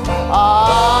 Lord. I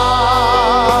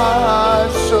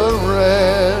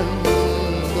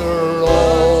surrender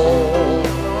all.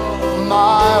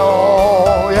 My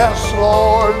all. Yes,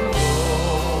 Lord.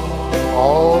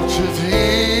 All to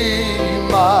Thee,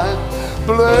 my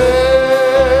blessed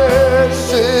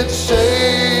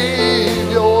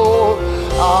Savior,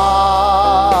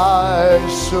 I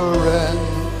surrender.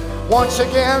 Once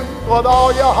again, with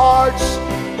all your hearts,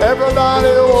 everybody,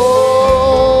 oh,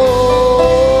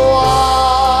 I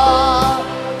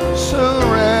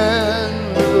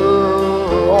surrender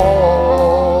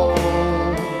all.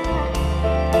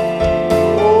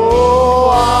 Oh,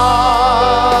 I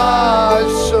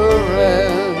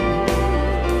surrender.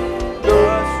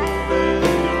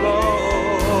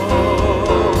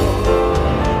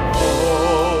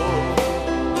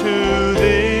 To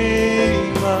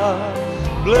Thee, my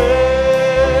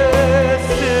blessed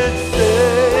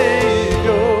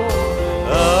Savior, I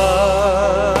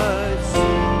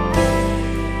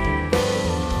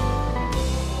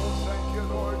Thank you,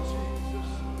 Lord Jesus.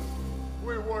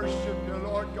 We worship you,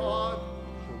 Lord God.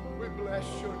 We bless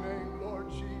your name, Lord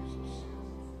Jesus.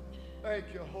 Thank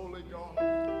you, Holy God.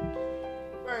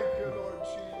 Thank you, Lord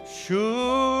Jesus.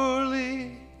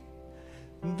 surely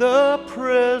the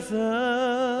presence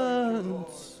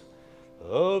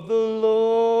of the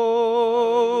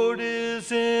Lord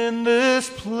is in this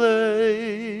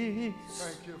place.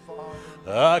 Thank you, Father.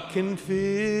 I can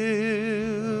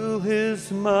feel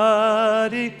His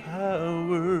mighty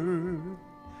power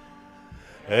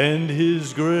and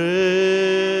His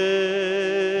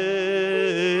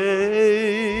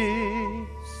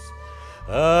grace.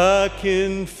 I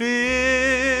can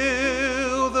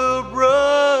feel the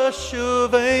brush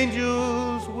of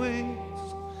angels' wings.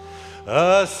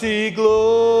 I see glory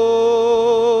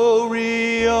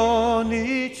on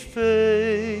each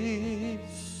face.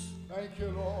 Thank you,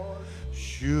 Lord.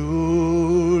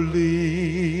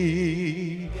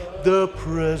 Surely the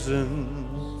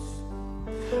presence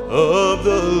of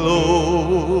the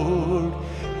Lord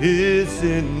is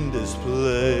in this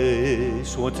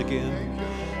place. Once again.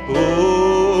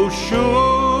 Oh,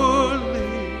 surely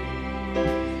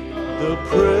the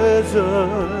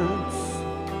presence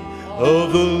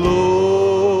of the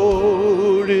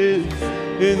Lord is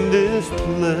in this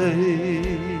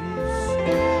place.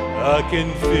 I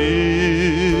can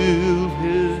feel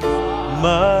His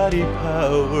mighty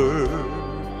power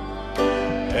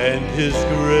and His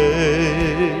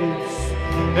grace,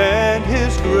 and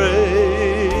His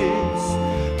grace.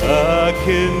 I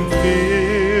can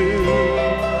feel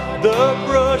the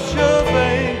brush of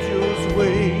angels'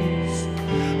 wings.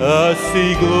 I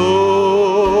see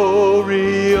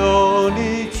glory on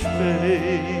each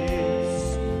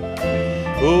face.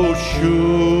 Oh,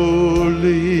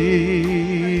 surely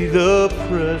the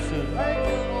presence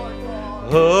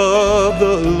of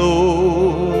the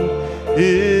Lord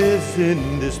is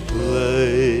in this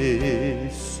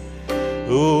place.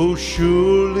 Oh,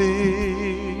 surely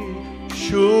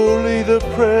the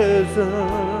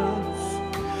presence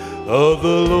of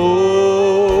the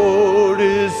Lord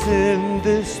is in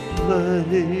this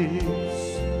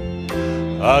place.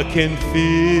 I can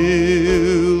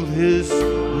feel His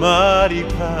mighty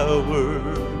power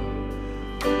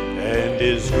and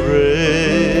His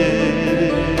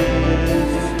grace.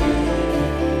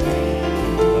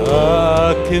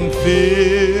 I can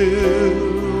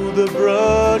feel the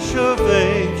brush of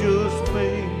angels'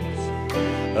 wings.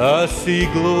 I see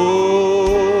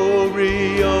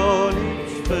glory on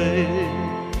each face.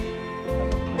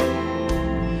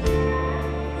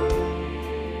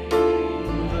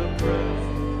 The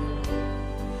presence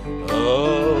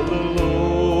of the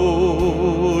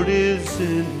Lord is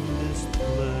in this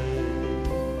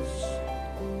place.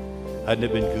 Hadn't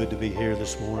it been good to be here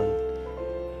this morning?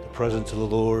 The presence of the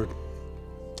Lord.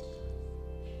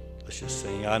 Let's just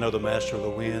sing. I know the Master of the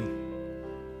Wind.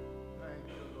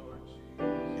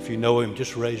 If you know Him,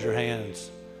 just raise your hands.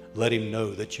 Let Him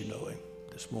know that you know Him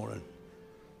this morning.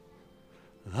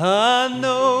 I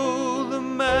know the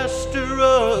Master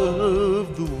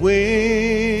of the Wind,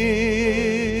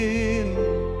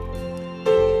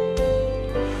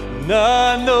 and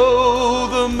I know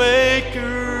the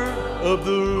Maker of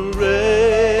the rain.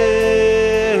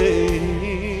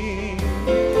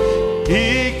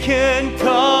 He can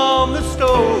calm the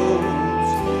storms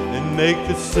and make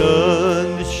the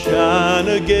sun to shine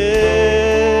again.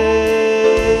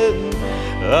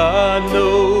 I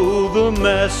know the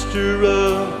Master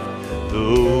of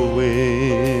the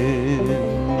wind.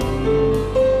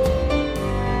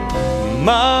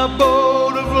 My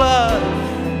boat of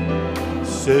life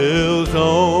sails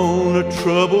on a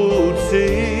troubled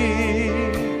sea.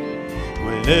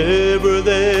 Whenever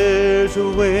there's a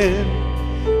wind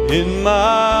in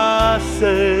my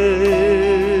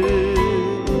sail,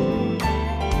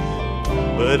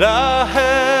 but I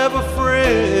have a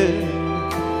friend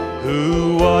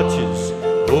who watches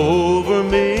over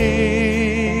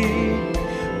me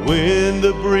when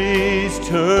the breeze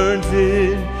turns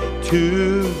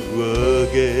into a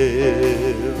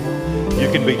gale. You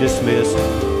can be dismissed.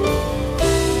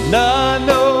 And I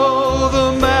know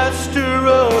the Master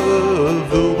of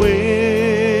the wind,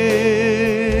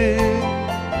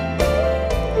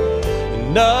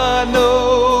 and I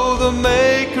know the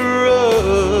Maker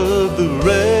of the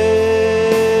rain.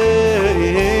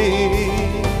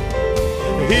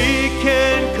 He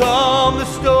can calm the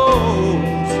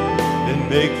storms and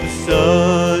make the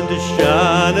sun to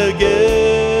shine again.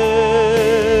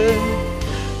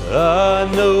 I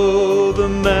know the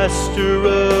Master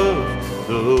of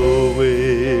the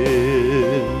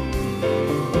wind.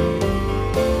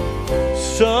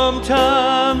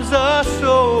 Sometimes I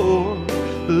soar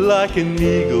like an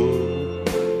eagle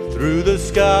through the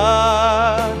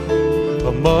sky.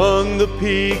 Among the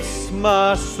peaks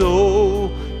my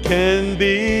soul can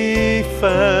be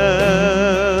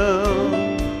found.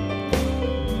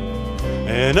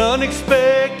 An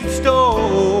unexpected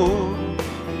storm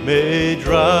may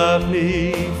drive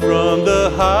me from the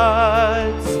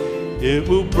heights. It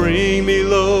will bring me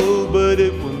low, but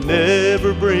it will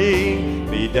never bring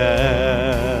me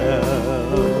down.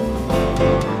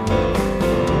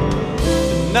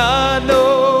 And I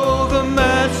know the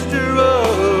Master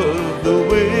of the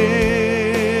wind,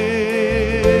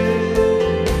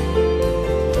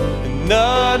 and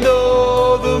I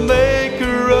know the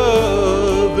Maker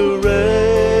of the rain.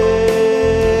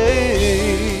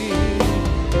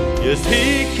 Yes,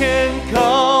 He can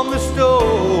calm the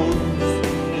storms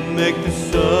and make the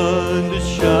sun to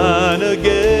shine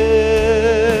again.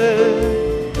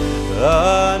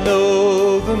 I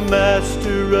know the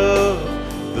Master of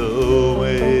the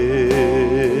wind.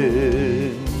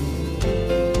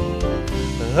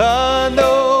 I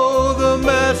know the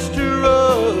Master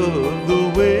of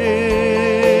the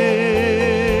wind.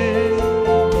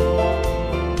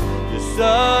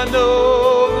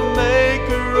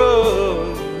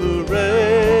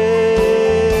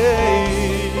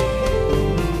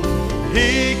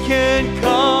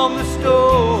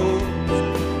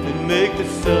 make the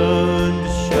sun to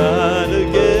shine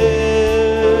again.